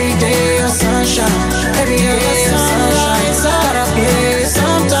 Every day of sunshine, every day of sunshine, gotta play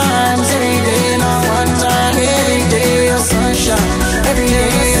sometimes. Every day not one time. Every day of sunshine, every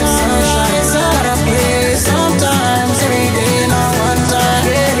day of sunshine, gotta play sometimes. Every day not one time.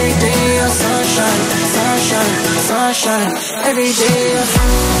 Every day of sunshine, sunshine, sunshine. Every day of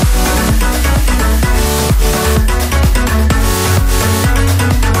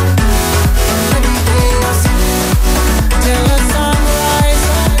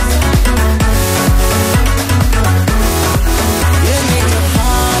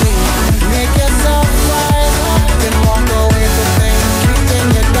make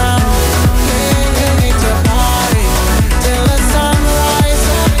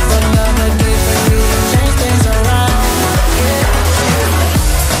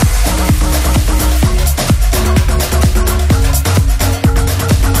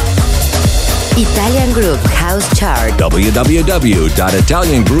Italian Groove House Chart.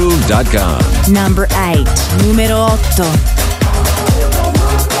 www.italiangroove.com. Number 8, numero 8.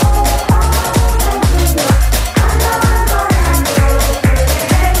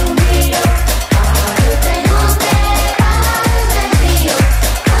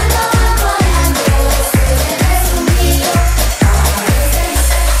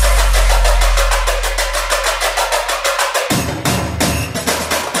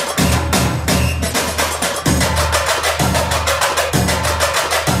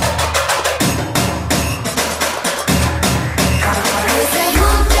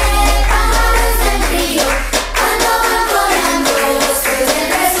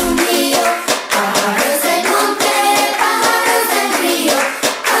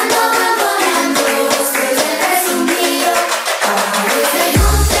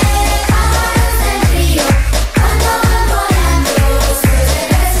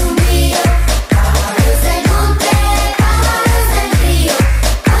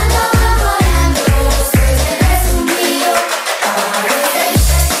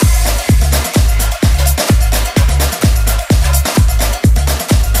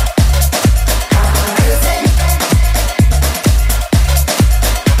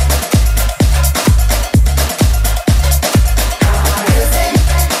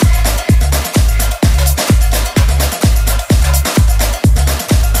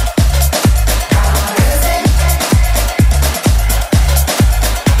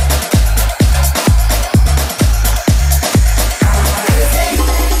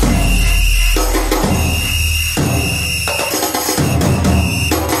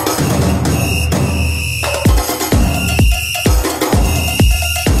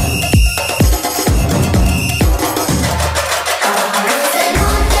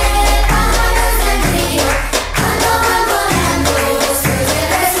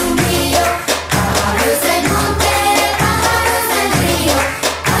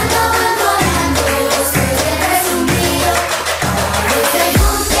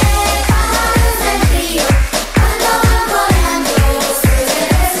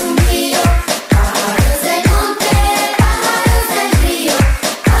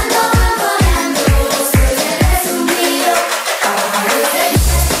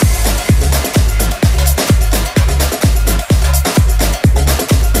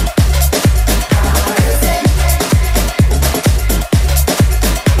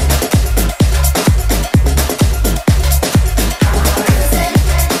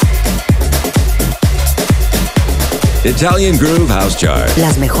 Italian Groove House Chart.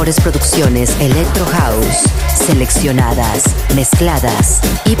 Las mejores producciones Electro House, seleccionadas, mezcladas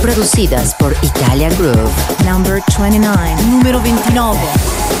y producidas por Italian Groove. Number 29, numero 29.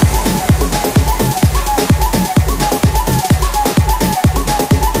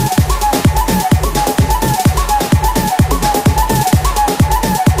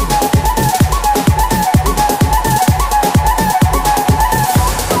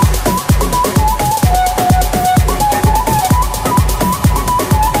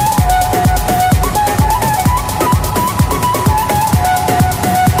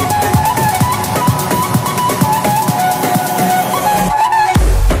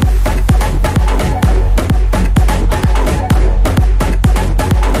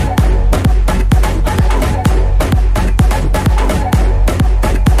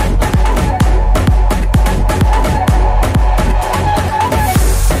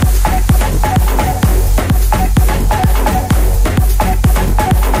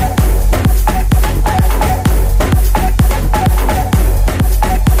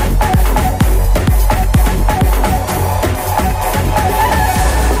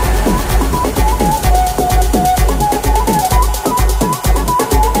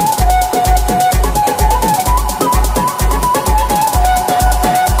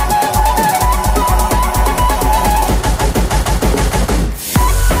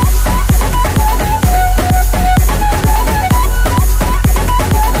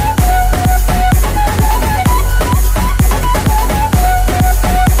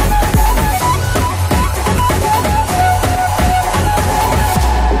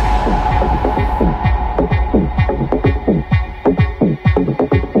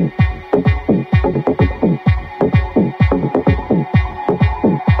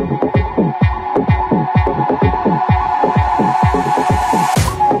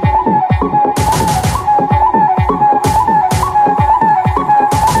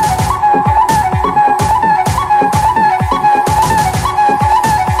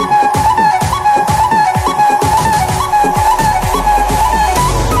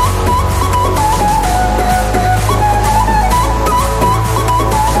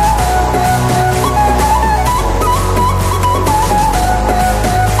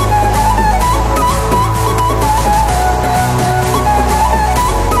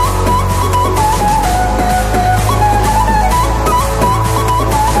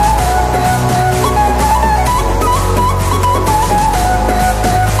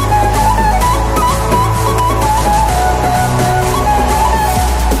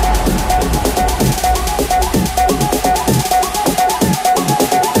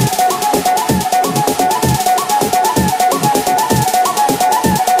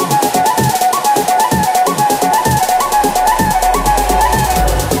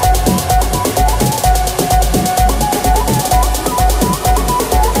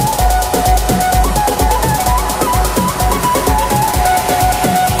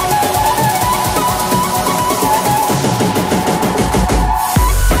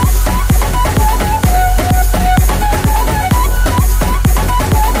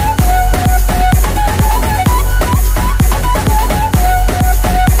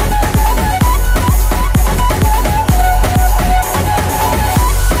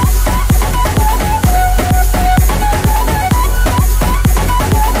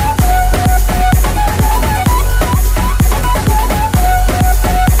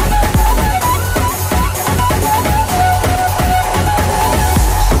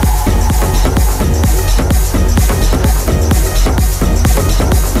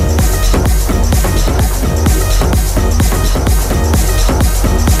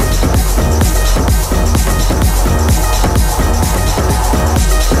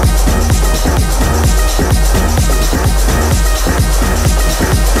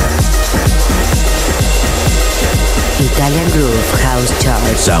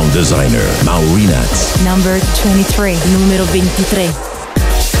 Sound designer Maurinats. Number 23, numero 23.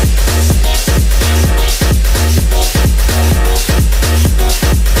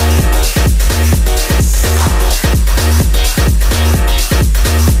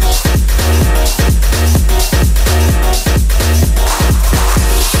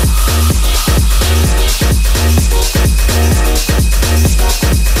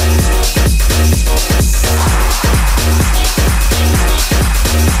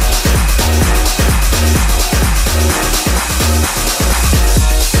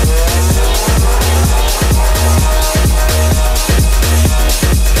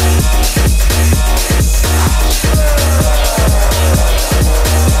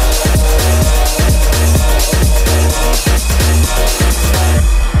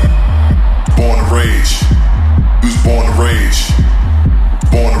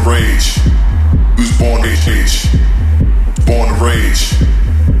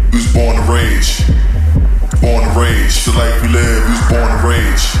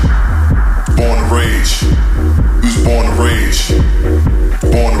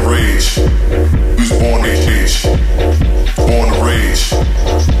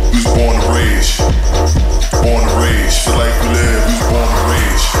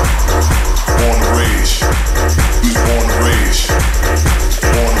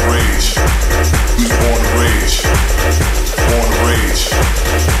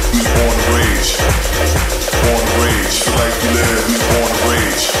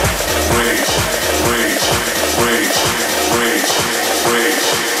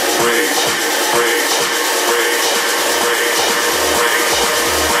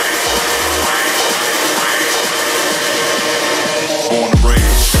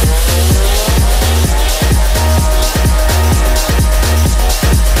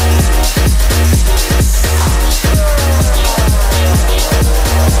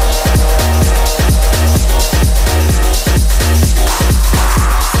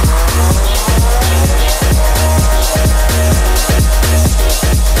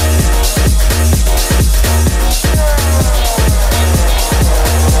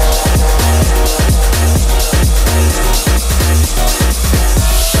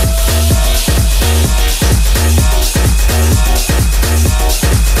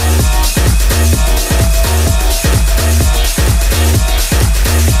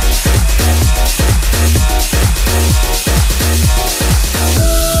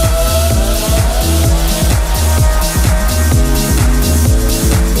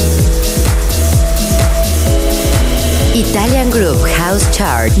 Italian Group House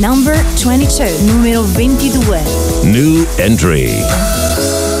Chart. Number 22, numero 22. New entry.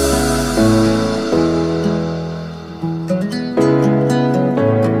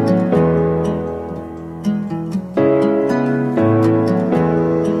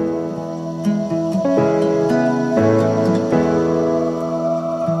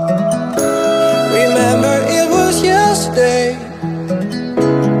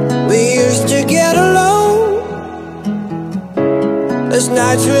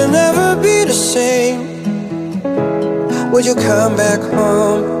 Nights will never be the same. Would you come back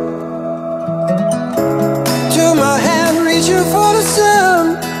home? To my hand, reaching for the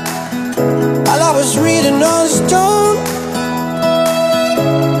sun, while I was reading on the stone.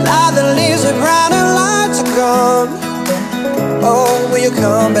 Now the leaves are brown and lights are gone. Oh, will you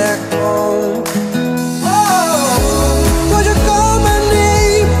come back home? Oh, would you call my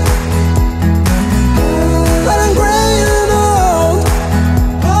name when I'm gray and old?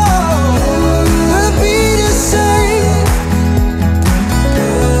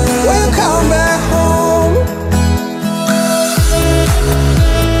 Come back home.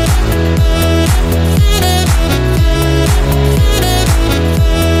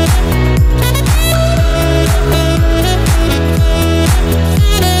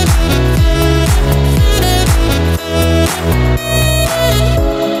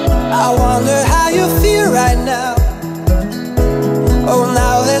 I wonder how you feel right now. Oh,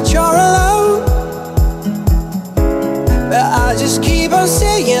 now that you're alone. But I just keep on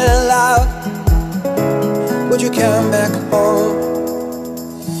saying it loud. Would you come back home?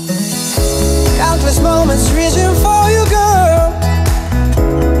 Countless moments reaching for you, girl.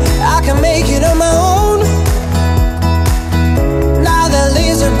 I can make it on my own. Now the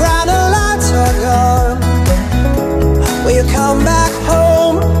leaves are brown and lights are gone. Will you come back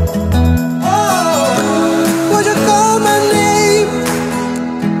home? Oh, would you call my name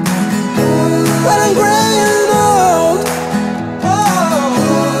when I'm gray and old? Oh,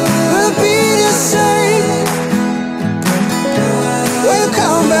 will it be the same? Will you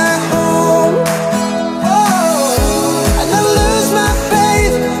come back home? Oh,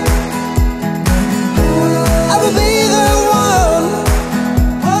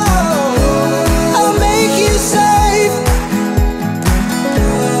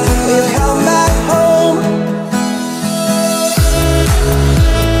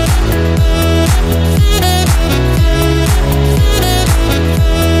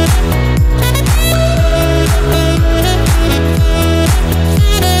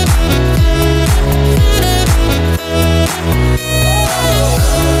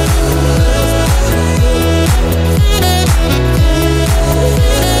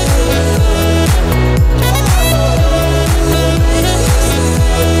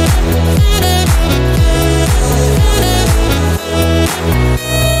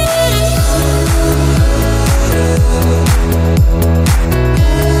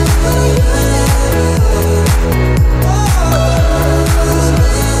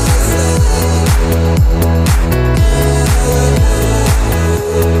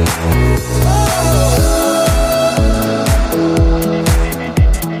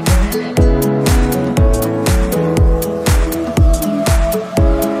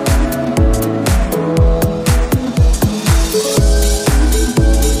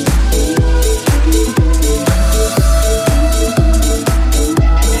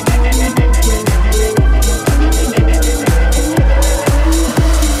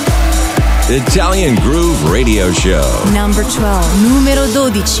 Italian Groove Radio Show. Number 12, numero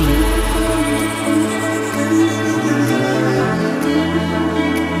 12.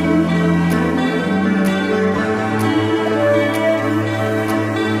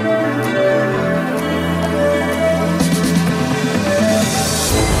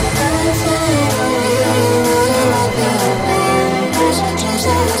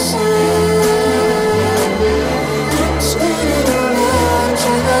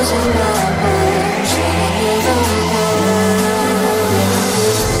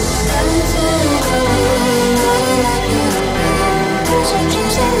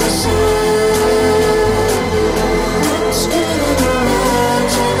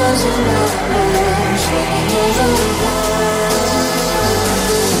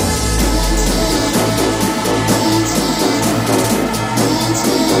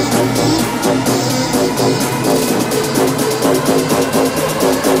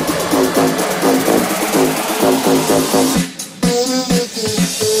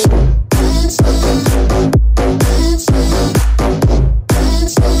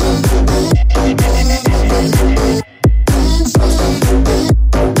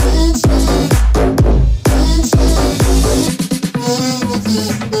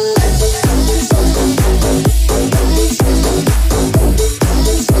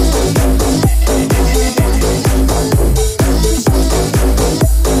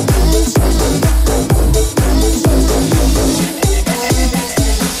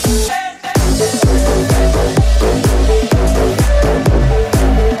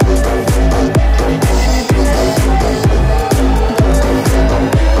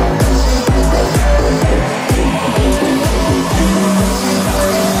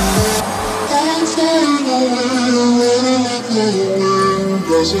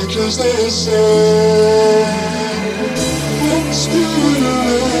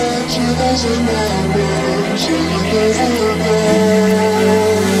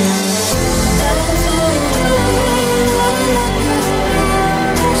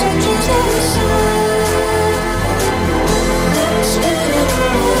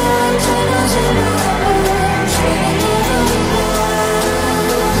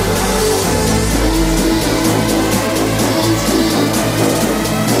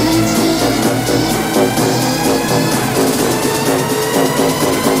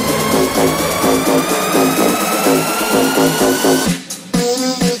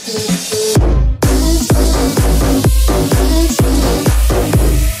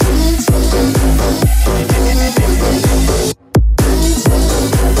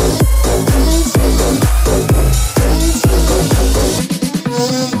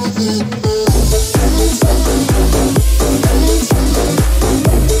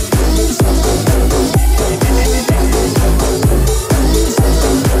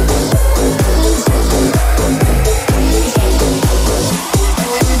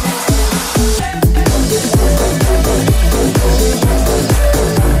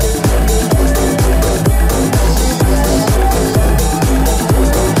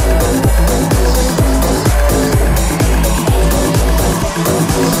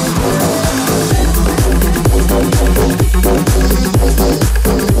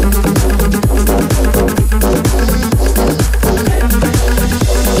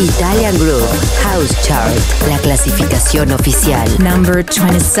 Italian Groove House Chart, la clasificación oficial. Number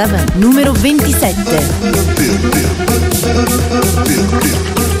 27, numero 27.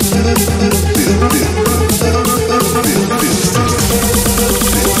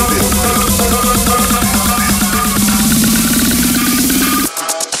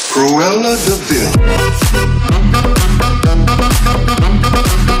 Cruella de Vil.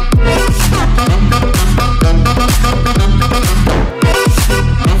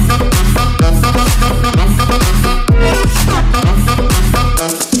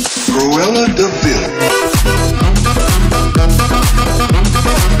 Cruella de Vil.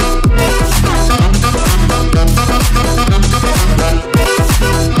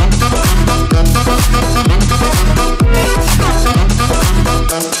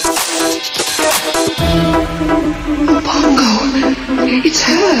 It's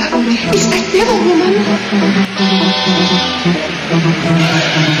her. It's that devil woman.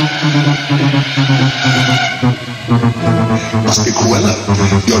 Must be Cruella,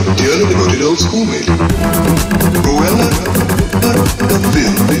 your dearly devoted old schoolmate. Cruella de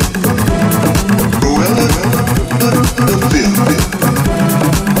Vil. Cruella de Vil.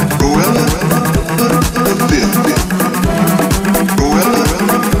 Cruella de Vil. Cruella de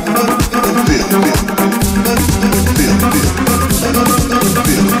Vil.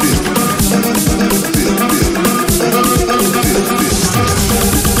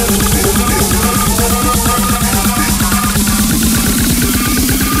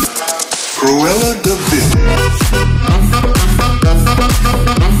 Cruella de Vil.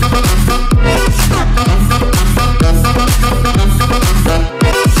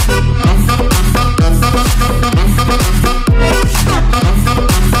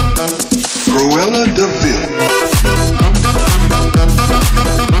 Cruella de Vil.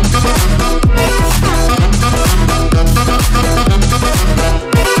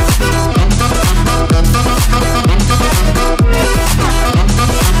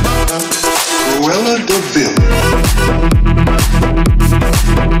 Cruella de Vil.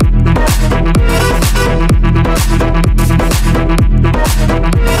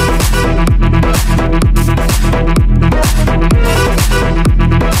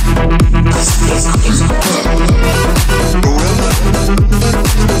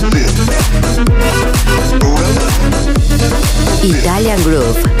 Italian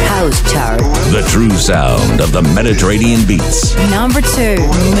Groove House Chart. The true sound of the Mediterranean beats. Number 2,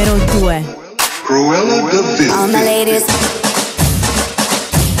 numero 2. Cruella de Vil. All my ladies.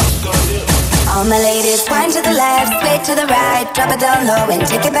 All my ladies, wind to the left, sway to the right, drop it down low and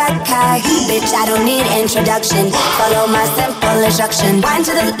take it back high. Bitch, I don't need introduction, follow my simple instruction. Wind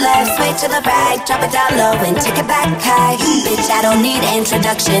to the left, sway to the right, drop it down low and take it back high. Bitch, I don't need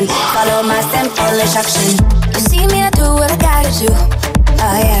introduction, follow my simple instruction. You see me, I do what I gotta do,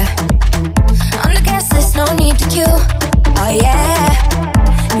 oh yeah. On the gas list, no need to queue, oh yeah.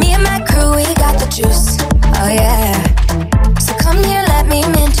 Me and my crew, we got the juice, oh yeah. So come here, let me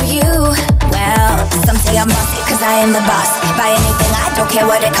mentor you. Well, some say I'm bossy, cause I am the boss. Buy anything, I don't care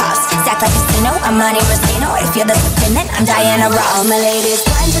what it costs. Stack like a casino, I'm Monte Rustino. If you're the supreme, then I'm Diana Ross. All my ladies,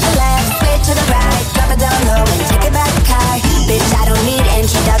 wind to the left, sway to the right, drop it down low and take it back high. Bitch, I don't need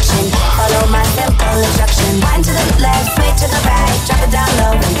introduction, follow my simple instruction. Wind to the left, sway to the right, drop it down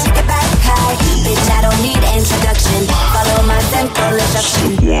low and take it back high. Bitch, I don't need introduction, follow my simple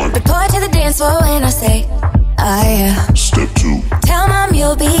instruction. Report to the dance floor when I say, oh yeah. Step 2. Tell mom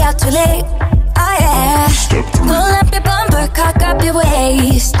you'll be out too late. Oh yeah. Step 3. Pull up your bumper, cock up your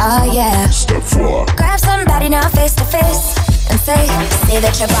waist. Oh yeah. Step 4. Grab somebody now face to face and say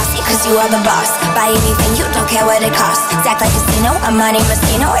that you're bossy, cause you are the boss. Buy anything, you don't care what it costs. Act like a casino, I'm Monte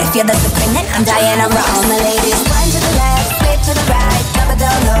Rustino. If you're the supreme, then I'm Diana Ross. All my ladies, wind to the left, sway to the right, drop it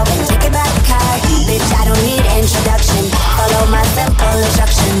down low and take it back high. Bitch, I don't need introduction, follow my simple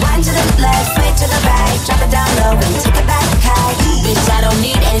instruction. Wind to the left, sway to the right, drop it down low and take it back high. Bitch, I don't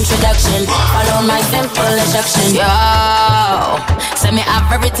need introduction, follow my simple instruction. Yo, send me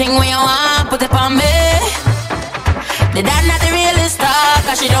have everything when you want, put it on me. The dad not the realest talk,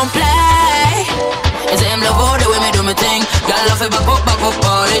 cause she don't play. It's him love all the way me do me thing. Girl love it back up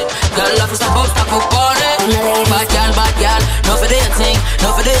on it. Girl love it stop up on it. Bad girl, no for do your thing,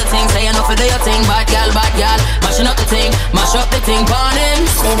 no for do your thing. Say no for do your thing, bad girl, mashing up the thing, mash up the thing, burning.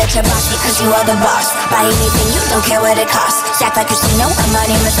 Say that you're bossy cause you are the boss. Buy anything, you don't care what it costs. Stack like a casino, I'm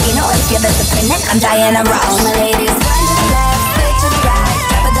Monte Rustino. If you're the supreme, then I'm Diana Ross. All my ladies, wind to the left, sway to the right,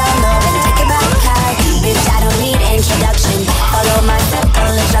 drop it down low and take it back high. Bitch, I don't need introduction, follow my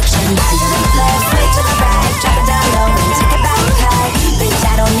simple instruction. Wind to the left, sway to the right, drop it down low and take it back high. Bitch,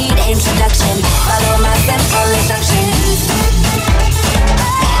 I don't need introduction, follow my simple instruction.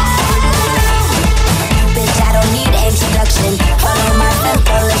 Bitch, I don't need introduction, follow my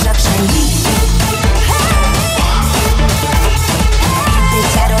simple instruction.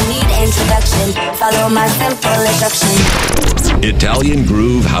 Bitch, I don't need introduction, follow my simple instruction. Italian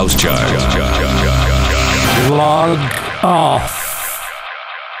Groove House Chart. Log off.